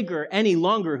beggar any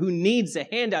longer who needs a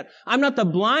handout. I'm not the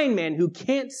blind man who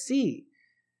can't see.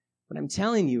 What I'm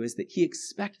telling you is that he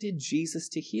expected Jesus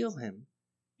to heal him.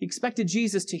 He expected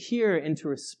Jesus to hear and to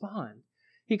respond.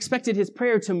 He expected his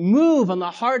prayer to move on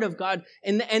the heart of God,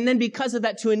 and then because of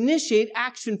that, to initiate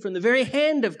action from the very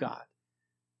hand of God.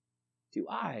 Do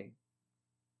I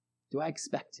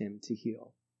expect him to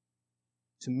heal,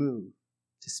 to move,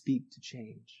 to speak, to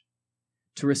change,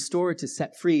 to restore, to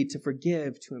set free, to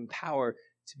forgive, to empower,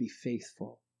 to be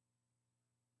faithful?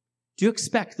 Do you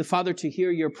expect the Father to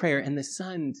hear your prayer and the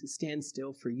Son to stand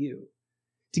still for you,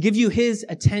 to give you his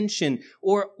attention?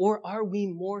 Or are we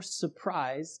more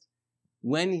surprised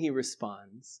when he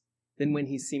responds than when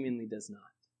he seemingly does not?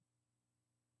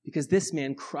 Because this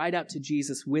man cried out to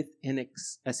Jesus with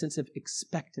a sense of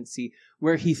expectancy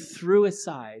where he threw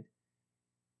aside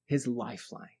his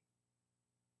lifeline.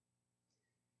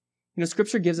 You know,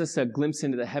 Scripture gives us a glimpse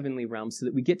into the heavenly realm so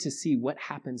that we get to see what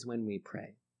happens when we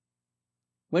pray.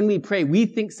 When we pray, we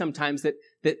think sometimes that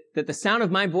the sound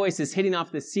of my voice is hitting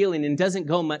off the ceiling and doesn't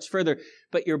go much further.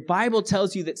 But your Bible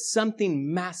tells you that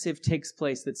something massive takes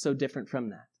place that's so different from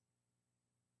that.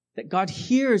 That God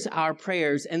hears our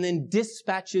prayers and then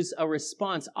dispatches a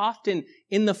response, often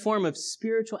in the form of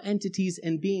spiritual entities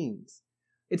and beings.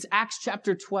 It's Acts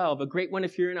chapter 12, a great one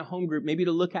if you're in a home group, maybe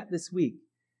to look at this week,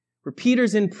 where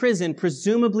Peter's in prison,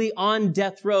 presumably on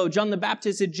death row. John the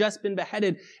Baptist had just been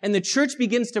beheaded, and the church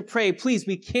begins to pray, please,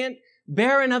 we can't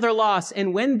bear another loss.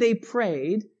 And when they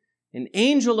prayed, an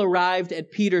angel arrived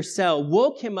at Peter's cell,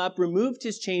 woke him up, removed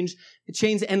his chains,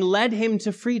 and led him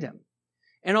to freedom.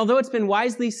 And although it's been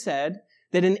wisely said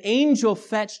that an angel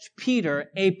fetched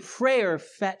Peter, a prayer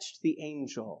fetched the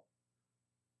angel.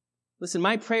 Listen,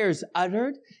 my prayer is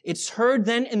uttered. It's heard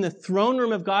then in the throne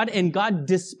room of God, and God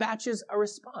dispatches a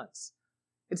response.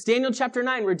 It's Daniel chapter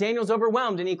 9, where Daniel's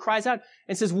overwhelmed, and he cries out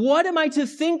and says, what am I to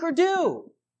think or do?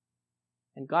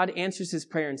 And God answers his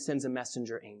prayer and sends a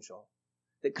messenger angel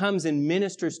that comes and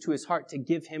ministers to his heart to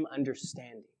give him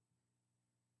understanding.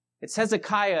 It's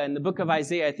Hezekiah in the book of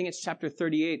Isaiah, I think it's chapter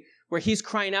 38, where he's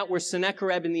crying out where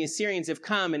Sennacherib and the Assyrians have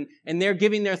come and they're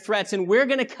giving their threats and we're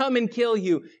going to come and kill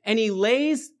you. And he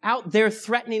lays out their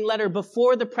threatening letter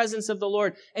before the presence of the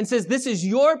Lord and says, this is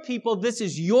your people, this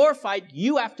is your fight,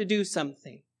 you have to do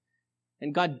something.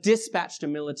 And God dispatched a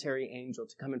military angel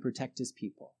to come and protect his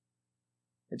people.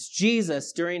 It's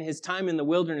Jesus during his time in the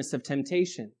wilderness of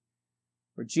temptation,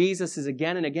 where Jesus is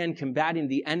again and again combating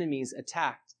the enemy's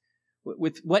attack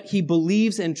with what he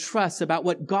believes and trusts about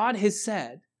what God has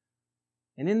said.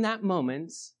 And in that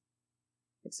moment,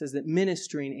 it says that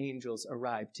ministering angels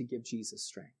arrive to give Jesus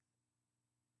strength.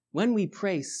 When we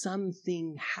pray,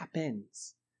 something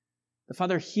happens. The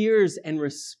Father hears and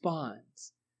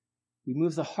responds. We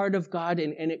move the heart of God,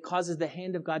 and it causes the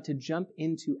hand of God to jump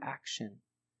into action.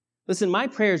 Listen, my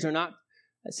prayers are not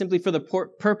simply for the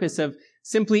purpose of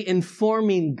simply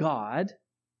informing God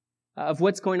of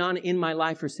what's going on in my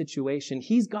life or situation.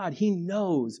 He's God. He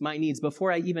knows my needs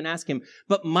before I even ask him.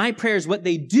 But my prayers, what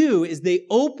they do is they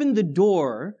open the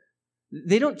door.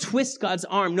 They don't twist God's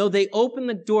arm. No, they open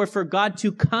the door for God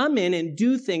to come in and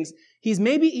do things he's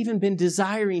maybe even been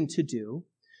desiring to do,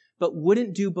 but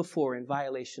wouldn't do before in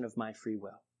violation of my free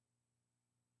will.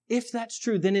 If that's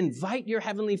true, then invite your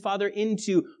Heavenly Father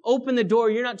into, open the door.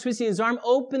 You're not twisting his arm.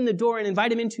 Open the door and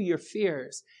invite him into your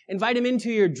fears. Invite him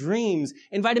into your dreams.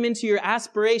 Invite him into your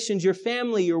aspirations, your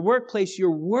family, your workplace,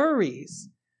 your worries.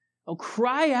 Oh,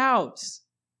 cry out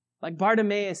like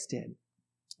Bartimaeus did.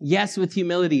 Yes, with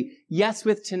humility. Yes,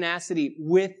 with tenacity,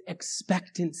 with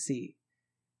expectancy.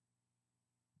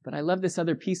 But I love this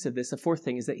other piece of this. A fourth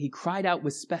thing is that he cried out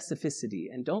with specificity.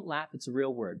 And don't laugh, it's a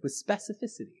real word. With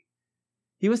specificity.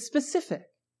 He was specific.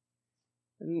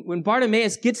 And when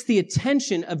Bartimaeus gets the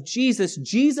attention of Jesus,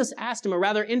 Jesus asked him a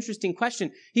rather interesting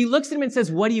question. He looks at him and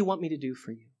says, what do you want me to do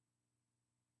for you?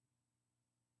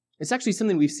 It's actually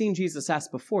something we've seen Jesus ask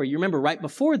before. You remember right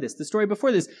before this, the story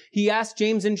before this, he asked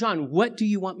James and John, what do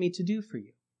you want me to do for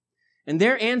you? And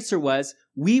their answer was,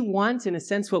 we want, in a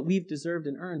sense, what we've deserved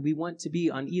and earned. We want to be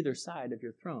on either side of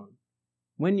your throne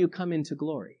when you come into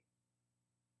glory.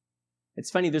 It's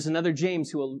funny, there's another James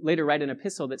who will later write an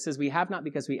epistle that says we have not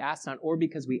because we ask not or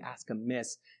because we ask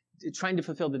amiss, trying to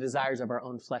fulfill the desires of our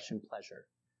own flesh and pleasure.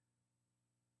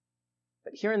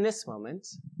 But here in this moment,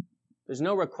 there's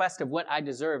no request of what I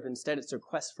deserve. Instead, it's a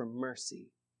request for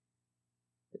mercy.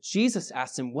 But Jesus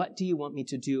asks him, what do you want me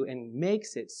to do? And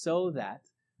makes it so that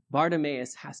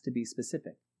Bartimaeus has to be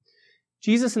specific.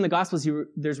 Jesus in the Gospels,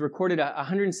 there's recorded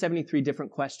 173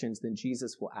 different questions that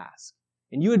Jesus will ask.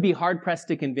 And you would be hard-pressed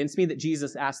to convince me that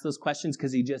Jesus asked those questions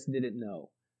because he just didn't know,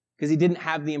 because he didn't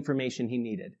have the information he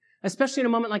needed, especially in a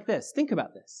moment like this. Think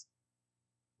about this.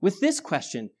 With this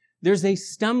question, there's a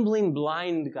stumbling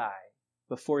blind guy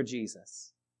before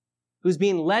Jesus who's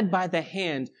being led by the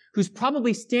hand, who's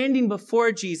probably standing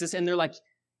before Jesus, and they're like,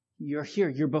 you're here,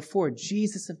 you're before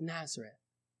Jesus of Nazareth.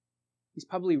 He's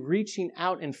probably reaching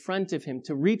out in front of him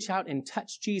to reach out and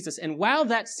touch Jesus. And while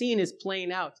that scene is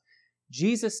playing out,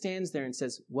 Jesus stands there and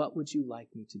says, what would you like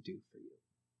me to do for you?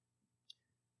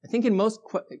 I think in most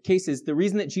cases, the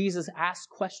reason that Jesus asks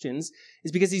questions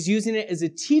is because he's using it as a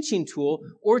teaching tool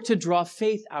or to draw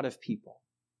faith out of people.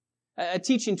 A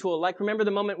teaching tool, like remember the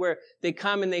moment where they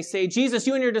come and they say, Jesus,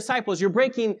 you and your disciples, you're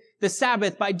breaking the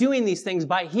Sabbath by doing these things,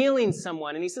 by healing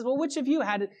someone. And he says, well, which of you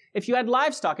had, if you had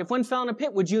livestock, if one fell in a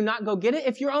pit, would you not go get it?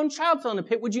 If your own child fell in a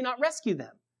pit, would you not rescue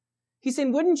them? He's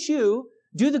saying, wouldn't you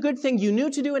do the good thing you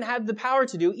knew to do and had the power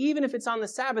to do, even if it's on the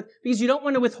Sabbath, because you don't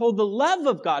want to withhold the love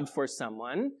of God for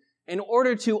someone in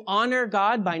order to honor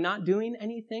God by not doing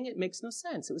anything? It makes no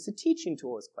sense. It was a teaching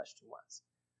tool, his question was.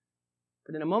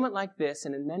 But in a moment like this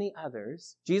and in many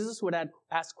others, Jesus would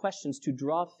ask questions to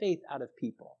draw faith out of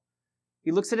people.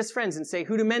 He looks at his friends and say,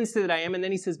 who do men say that I am? And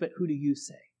then he says, but who do you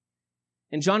say?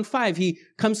 In John 5, he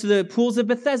comes to the pools of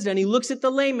Bethesda and he looks at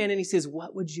the lame man and he says,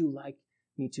 what would you like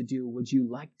me to do? Would you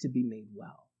like to be made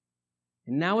well?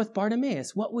 And now with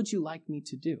Bartimaeus, what would you like me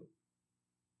to do?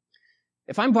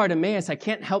 If I'm Bartimaeus, I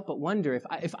can't help but wonder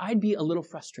if I'd be a little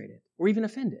frustrated or even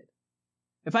offended.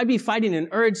 If I'd be fighting an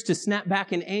urge to snap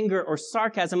back in anger or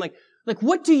sarcasm, like,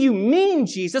 what do you mean,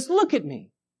 Jesus? Look at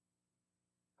me.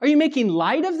 Are you making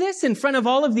light of this in front of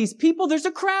all of these people? There's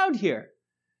a crowd here.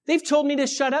 They've told me to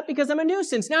shut up because I'm a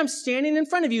nuisance. Now I'm standing in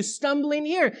front of you, stumbling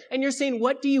here, and you're saying,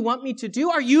 what do you want me to do?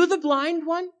 Are you the blind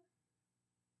one?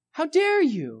 How dare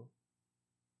you?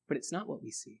 But it's not what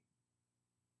we see.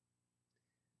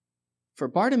 For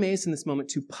Bartimaeus in this moment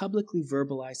to publicly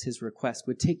verbalize his request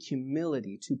would take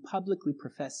humility, to publicly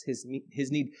profess his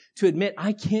need, to admit,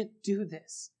 I can't do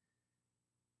this.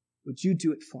 Would you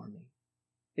do it for me?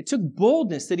 It took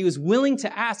boldness that he was willing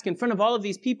to ask in front of all of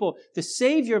these people, the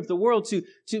Savior of the world,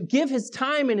 to give his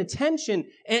time and attention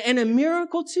and a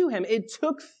miracle to him. It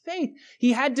took faith.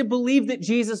 He had to believe that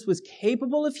Jesus was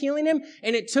capable of healing him,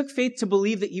 and it took faith to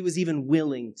believe that he was even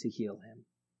willing to heal him.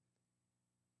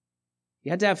 He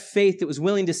had to have faith that was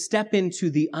willing to step into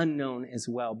the unknown as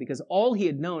well, because all he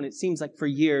had known, it seems like for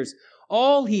years,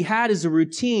 all he had is a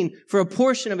routine for a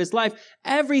portion of his life.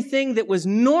 Everything that was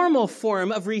normal for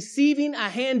him of receiving a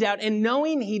handout and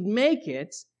knowing he'd make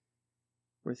it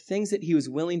were things that he was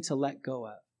willing to let go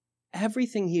of.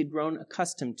 Everything he had grown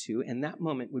accustomed to in that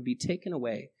moment would be taken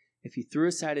away if he threw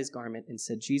aside his garment and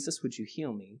said, Jesus, would you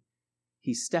heal me?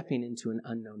 He's stepping into an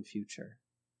unknown future.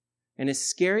 And as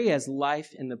scary as life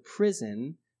in the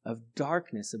prison of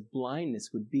darkness, of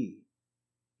blindness would be,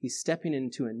 he's stepping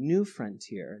into a new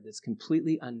frontier that's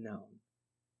completely unknown.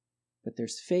 But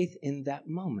there's faith in that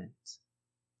moment.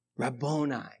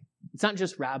 Rabboni. It's not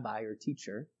just rabbi or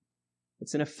teacher.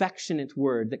 It's an affectionate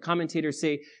word that commentators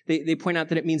say, they point out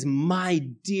that it means my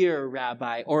dear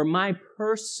rabbi or my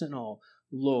personal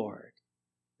Lord,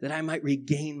 that I might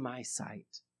regain my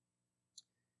sight.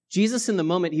 Jesus in the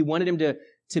moment, he wanted him to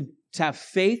have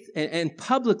faith and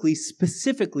publicly,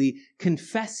 specifically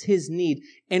confess his need.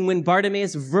 And when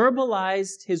Bartimaeus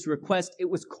verbalized his request, it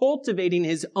was cultivating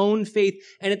his own faith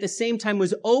and at the same time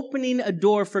was opening a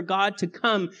door for God to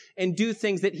come and do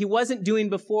things that he wasn't doing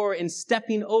before and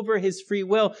stepping over his free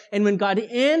will. And when God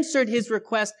answered his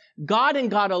request, God and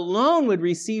God alone would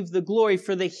receive the glory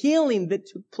for the healing that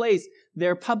took place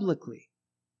there publicly.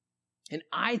 And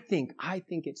I think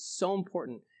it's so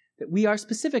important that we are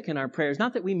specific in our prayers,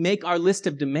 not that we make our list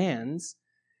of demands,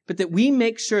 but that we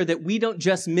make sure that we don't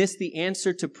just miss the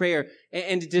answer to prayer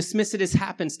and dismiss it as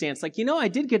happenstance. Like, I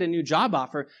did get a new job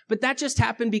offer, but that just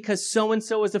happened because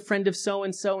so-and-so is a friend of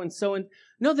so-and-so and so.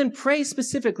 No, then pray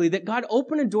specifically that God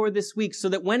open a door this week so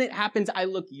that when it happens, I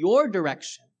look your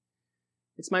direction.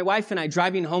 It's my wife and I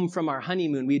driving home from our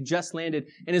honeymoon. We had just landed,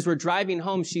 and as we're driving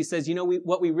home, she says,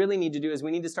 what we really need to do is we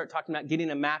need to start talking about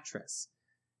getting a mattress.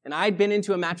 And I'd been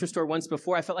into a mattress store once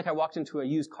before. I felt like I walked into a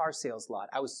used car sales lot.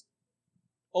 I was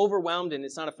overwhelmed, and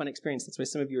it's not a fun experience. That's why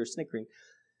some of you are snickering.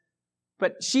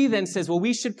 But she then says, well,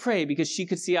 we should pray, because she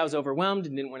could see I was overwhelmed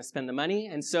and didn't want to spend the money.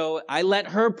 And so I let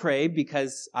her pray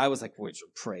because I was like, we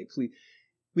should pray, please.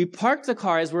 We parked the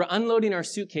car. As we're unloading our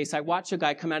suitcase, I watched a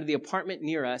guy come out of the apartment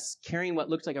near us carrying what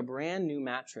looked like a brand new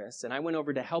mattress. And I went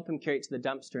over to help him carry it to the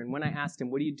dumpster. And when I asked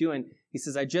him, what are you doing? He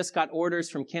says, I just got orders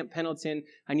from Camp Pendleton.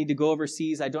 I need to go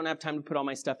overseas. I don't have time to put all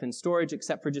my stuff in storage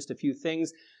except for just a few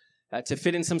things to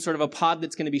fit in some sort of a pod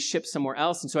that's going to be shipped somewhere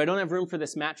else. And so I don't have room for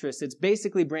this mattress. It's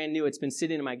basically brand new. It's been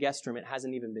sitting in my guest room. It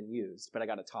hasn't even been used, but I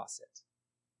got to toss it.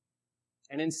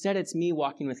 And instead, it's me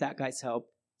walking with that guy's help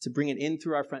to bring it in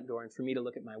through our front door and for me to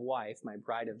look at my wife, my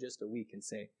bride of just a week, and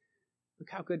say, look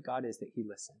how good God is that he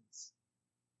listens.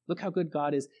 Look how good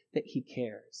God is that he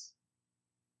cares.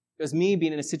 It was me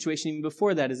being in a situation even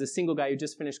before that as a single guy who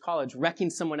just finished college, wrecking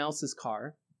someone else's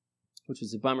car, which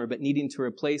was a bummer, but needing to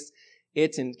replace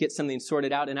it and get something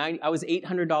sorted out. And I was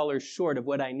 $800 short of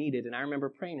what I needed. And I remember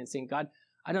praying and saying, God,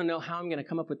 I don't know how I'm going to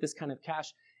come up with this kind of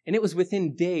cash. And it was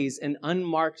within days, an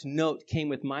unmarked note came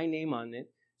with my name on it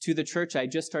to the church I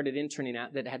just started interning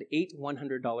at that had 8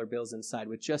 $100 bills inside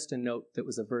with just a note that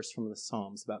was a verse from the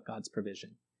Psalms about God's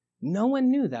provision. No one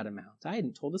knew that amount. I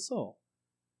hadn't told a soul.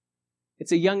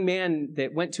 It's a young man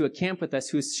that went to a camp with us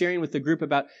who was sharing with the group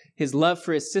about his love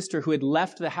for his sister who had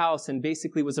left the house and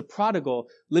basically was a prodigal,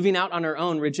 living out on her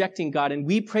own, rejecting God. And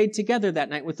we prayed together that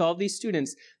night with all these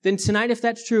students. Then tonight, if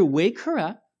that's true, wake her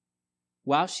up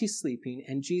while she's sleeping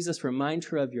and Jesus, remind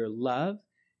her of your love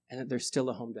and that there's still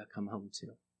a home to come home to.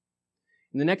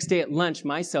 And the next day at lunch,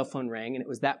 my cell phone rang and it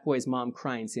was that boy's mom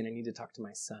crying saying, I need to talk to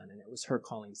my son. And it was her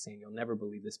calling saying, you'll never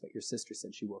believe this, but your sister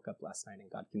said she woke up last night and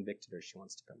God convicted her. She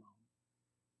wants to come home.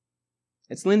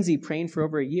 It's Lindsay praying for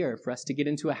over a year for us to get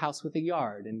into a house with a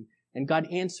yard and God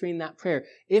answering that prayer.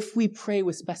 If we pray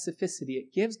with specificity,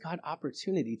 it gives God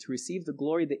opportunity to receive the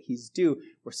glory that he's due,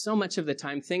 where so much of the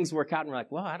time things work out and we're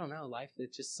like, well, I don't know, life,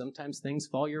 it's just sometimes things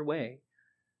fall your way.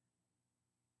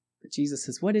 But Jesus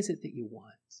says, what is it that you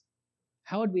want?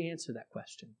 How would we answer that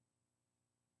question?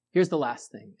 Here's the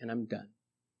last thing, and I'm done.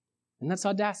 And that's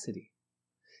audacity.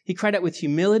 He cried out with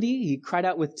humility. He cried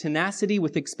out with tenacity,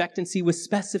 with expectancy, with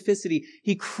specificity.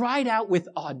 He cried out with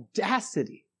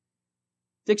audacity.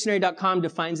 Dictionary.com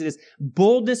defines it as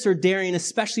boldness or daring,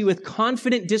 especially with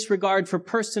confident disregard for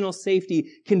personal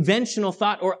safety, conventional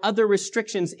thought, or other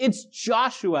restrictions. It's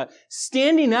Joshua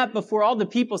standing up before all the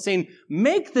people saying,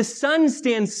 make the sun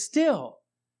stand still.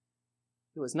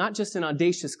 It was not just an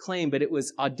audacious claim, but it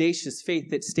was audacious faith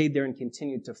that stayed there and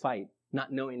continued to fight,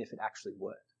 not knowing if it actually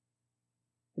would.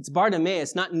 It's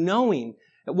Bartimaeus not knowing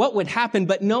what would happen,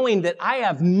 but knowing that I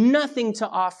have nothing to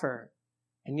offer.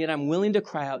 And yet I'm willing to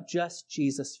cry out, just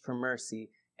Jesus for mercy,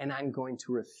 and I'm going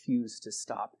to refuse to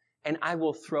stop. And I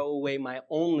will throw away my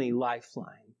only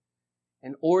lifeline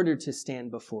in order to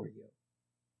stand before you.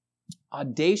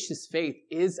 Audacious faith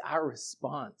is our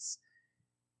response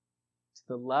to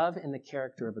the love and the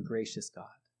character of a gracious God.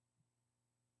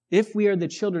 If we are the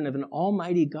children of an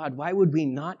almighty God, why would we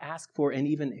not ask for and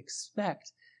even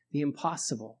expect the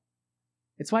impossible?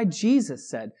 It's why Jesus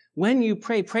said, when you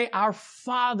pray, pray our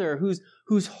Father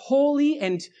who's holy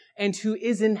and who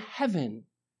is in heaven.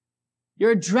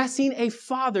 You're addressing a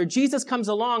Father. Jesus comes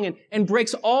along and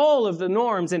breaks all of the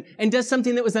norms and does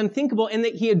something that was unthinkable in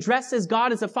that he addresses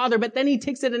God as a Father, but then he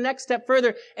takes it a next step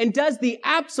further and does the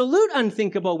absolute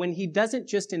unthinkable when he doesn't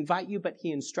just invite you, but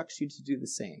he instructs you to do the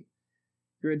same.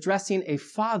 You're addressing a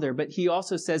Father, but he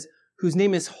also says, whose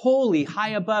name is holy, high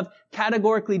above,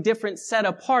 categorically different, set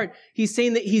apart. He's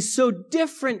saying that he's so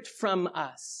different from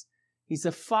us. He's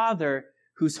a Father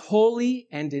who's holy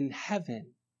and in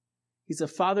heaven. He's a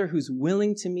Father who's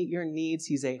willing to meet your needs.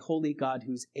 He's a holy God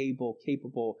who's able,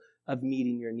 capable of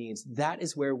meeting your needs. That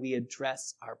is where we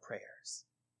address our prayers.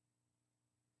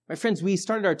 My friends, we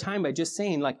started our time by just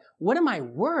saying, like, what am I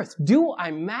worth? Do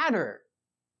I matter?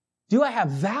 Do I have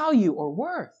value or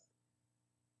worth?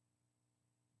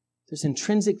 There's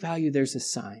intrinsic value, there's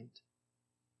assigned.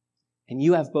 And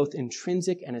you have both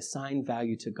intrinsic and assigned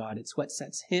value to God. It's what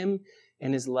sets him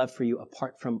and his love for you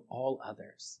apart from all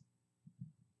others.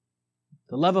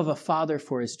 The love of a father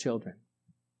for his children.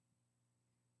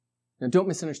 Now, don't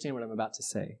misunderstand what I'm about to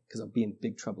say, because I'll be in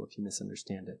big trouble if you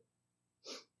misunderstand it.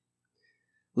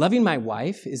 Loving my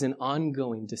wife is an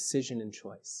ongoing decision and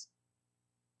choice.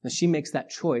 Now, she makes that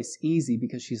choice easy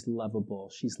because she's lovable.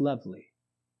 She's lovely.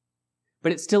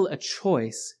 But it's still a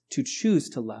choice to choose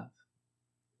to love.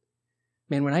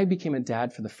 Man, when I became a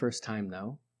dad for the first time,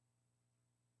 though,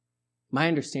 my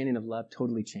understanding of love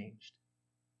totally changed.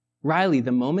 Riley,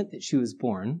 the moment that she was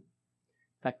born, in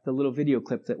fact, the little video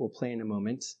clip that we'll play in a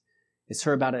moment, is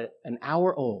her about an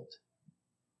hour old.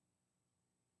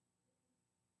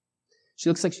 She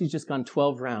looks like she's just gone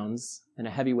 12 rounds in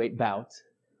a heavyweight bout.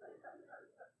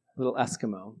 Little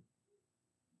Eskimo.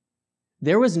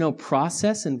 There was no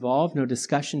process involved, no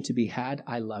discussion to be had.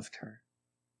 I loved her.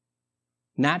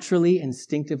 Naturally,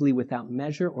 instinctively, without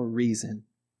measure or reason.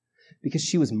 Because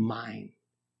she was mine.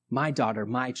 My daughter,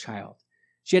 my child.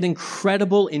 She had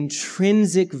incredible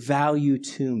intrinsic value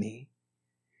to me.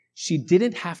 She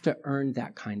didn't have to earn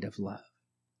that kind of love.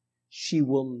 She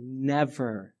will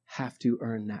never have to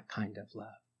earn that kind of love.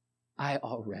 I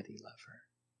already love her.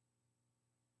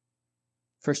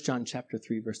 1 John chapter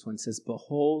 3, verse 1 says,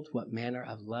 behold, what manner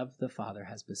of love the Father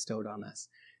has bestowed on us,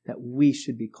 that we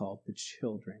should be called the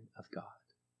children of God.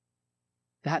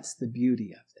 That's the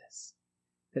beauty of this.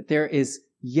 That there is,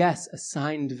 yes,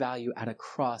 assigned value at a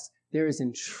cross. There is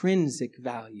intrinsic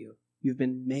value. You've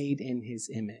been made in his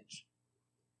image.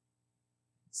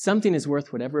 Something is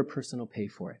worth whatever a person will pay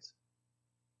for it.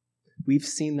 We've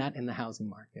seen that in the housing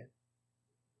market.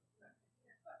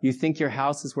 You think your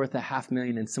house is worth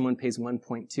 $500,000 and someone pays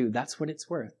 1.2. That's what it's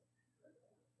worth.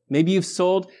 Maybe you've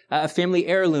sold a family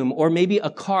heirloom, or maybe a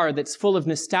car that's full of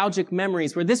nostalgic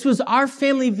memories where this was our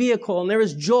family vehicle and there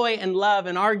was joy and love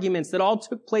and arguments that all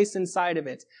took place inside of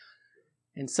it.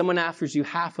 And someone offers you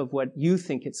half of what you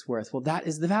think it's worth. Well, that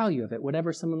is the value of it,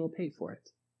 whatever someone will pay for it.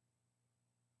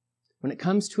 When it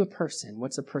comes to a person,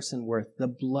 what's a person worth? The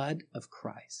blood of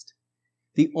Christ.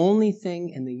 The only thing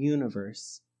in the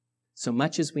universe, so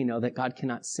much as we know, that God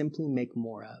cannot simply make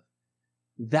more of.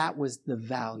 That was the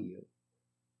value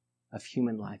of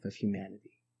human life, of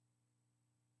humanity.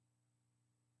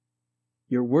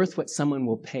 You're worth what someone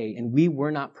will pay, and we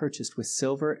were not purchased with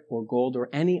silver or gold or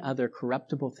any other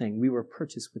corruptible thing. We were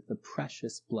purchased with the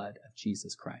precious blood of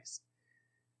Jesus Christ.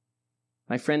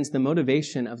 My friends, the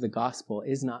motivation of the gospel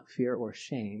is not fear or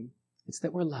shame. It's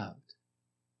that we're loved.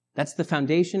 That's the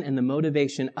foundation and the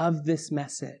motivation of this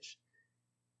message.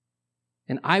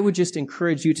 And I would just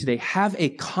encourage you today, have a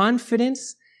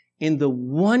confidence in the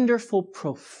wonderful,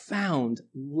 profound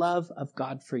love of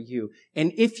God for you.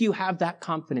 And if you have that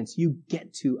confidence, you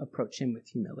get to approach him with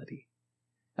humility.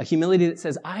 A humility that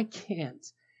says, I can't,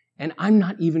 and I'm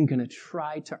not even going to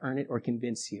try to earn it or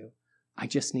convince you. I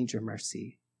just need your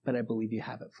mercy, but I believe you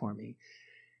have it for me.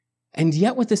 And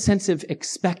yet with a sense of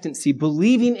expectancy,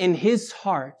 believing in his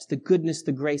heart, the goodness,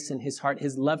 the grace in his heart,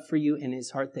 his love for you in his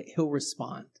heart, that he'll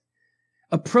respond.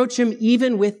 Approach him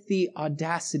even with the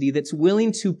audacity that's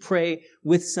willing to pray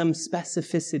with some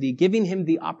specificity, giving him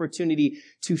the opportunity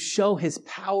to show his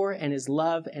power and his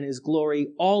love and his glory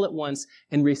all at once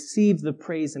and receive the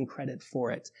praise and credit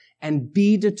for it. And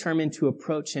be determined to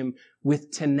approach him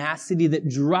with tenacity that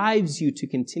drives you to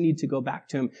continue to go back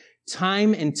to him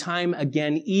time and time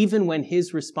again, even when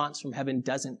his response from heaven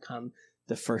doesn't come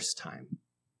the first time.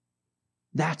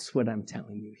 That's what I'm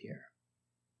telling you here.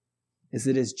 Is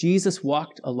that as Jesus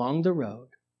walked along the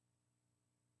road,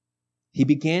 he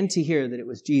began to hear that it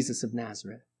was Jesus of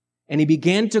Nazareth. And he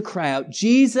began to cry out,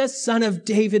 Jesus, Son of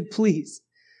David, please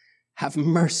have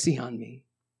mercy on me.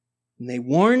 And they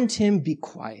warned him, be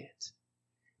quiet.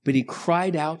 But he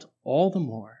cried out all the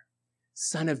more,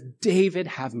 Son of David,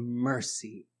 have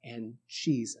mercy. And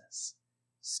Jesus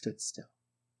stood still.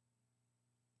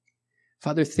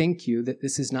 Father, thank you that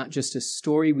this is not just a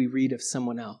story we read of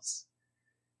someone else,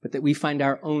 but that we find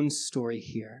our own story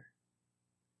here.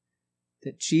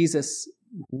 That Jesus,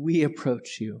 we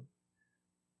approach you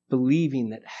believing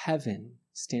that heaven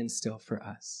stands still for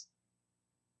us.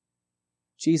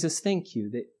 Jesus, thank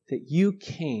you that you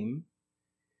came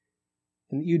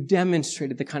and that you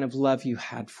demonstrated the kind of love you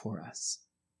had for us.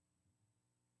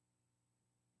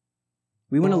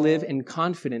 We want to live in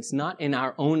confidence, not in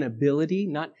our own ability,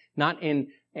 not in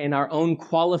our own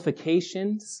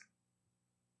qualifications.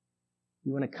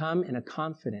 We want to come in a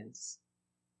confidence.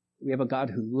 We have a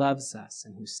God who loves us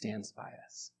and who stands by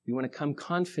us. We want to come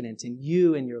confident in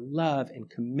you and your love and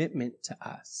commitment to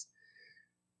us.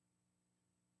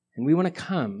 And we want to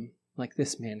come like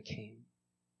this man came,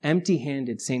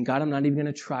 empty-handed, saying, God, I'm not even going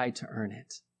to try to earn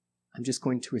it. I'm just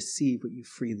going to receive what you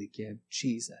freely give.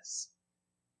 Jesus.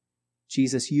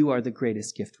 Jesus, you are the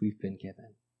greatest gift we've been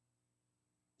given.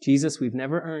 Jesus, we've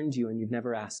never earned you and you've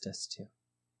never asked us to.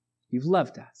 You've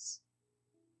loved us.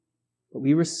 But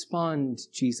we respond,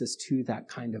 Jesus, to that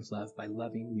kind of love by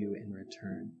loving you in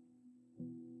return.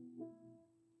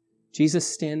 Jesus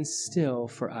stands still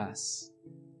for us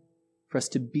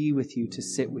to be with you, to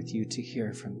sit with you, to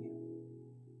hear from you.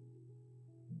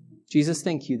 Jesus,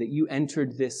 thank you that you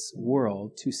entered this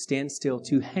world to stand still,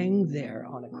 to hang there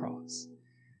on a cross.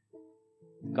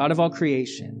 God of all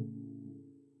creation,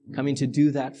 coming to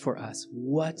do that for us.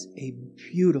 What a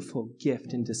beautiful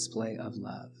gift and display of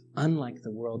love, unlike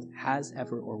the world has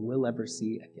ever or will ever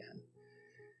see again.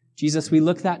 Jesus, we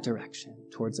look that direction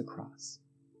towards a cross.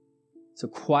 So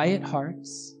quiet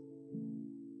hearts,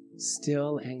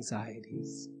 still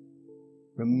anxieties,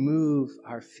 remove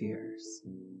our fears,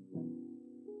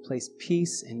 place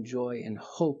peace and joy and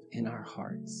hope in our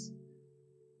hearts.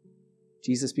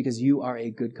 Jesus, because you are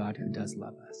a good God who does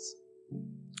love us.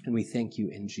 And we thank you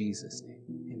in Jesus' name.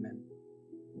 Amen.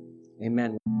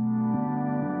 Amen.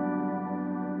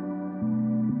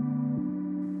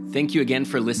 Thank you again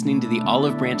for listening to the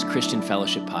Olive Branch Christian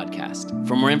Fellowship podcast.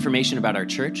 For more information about our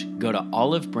church, go to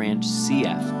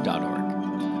olivebranchcf.org.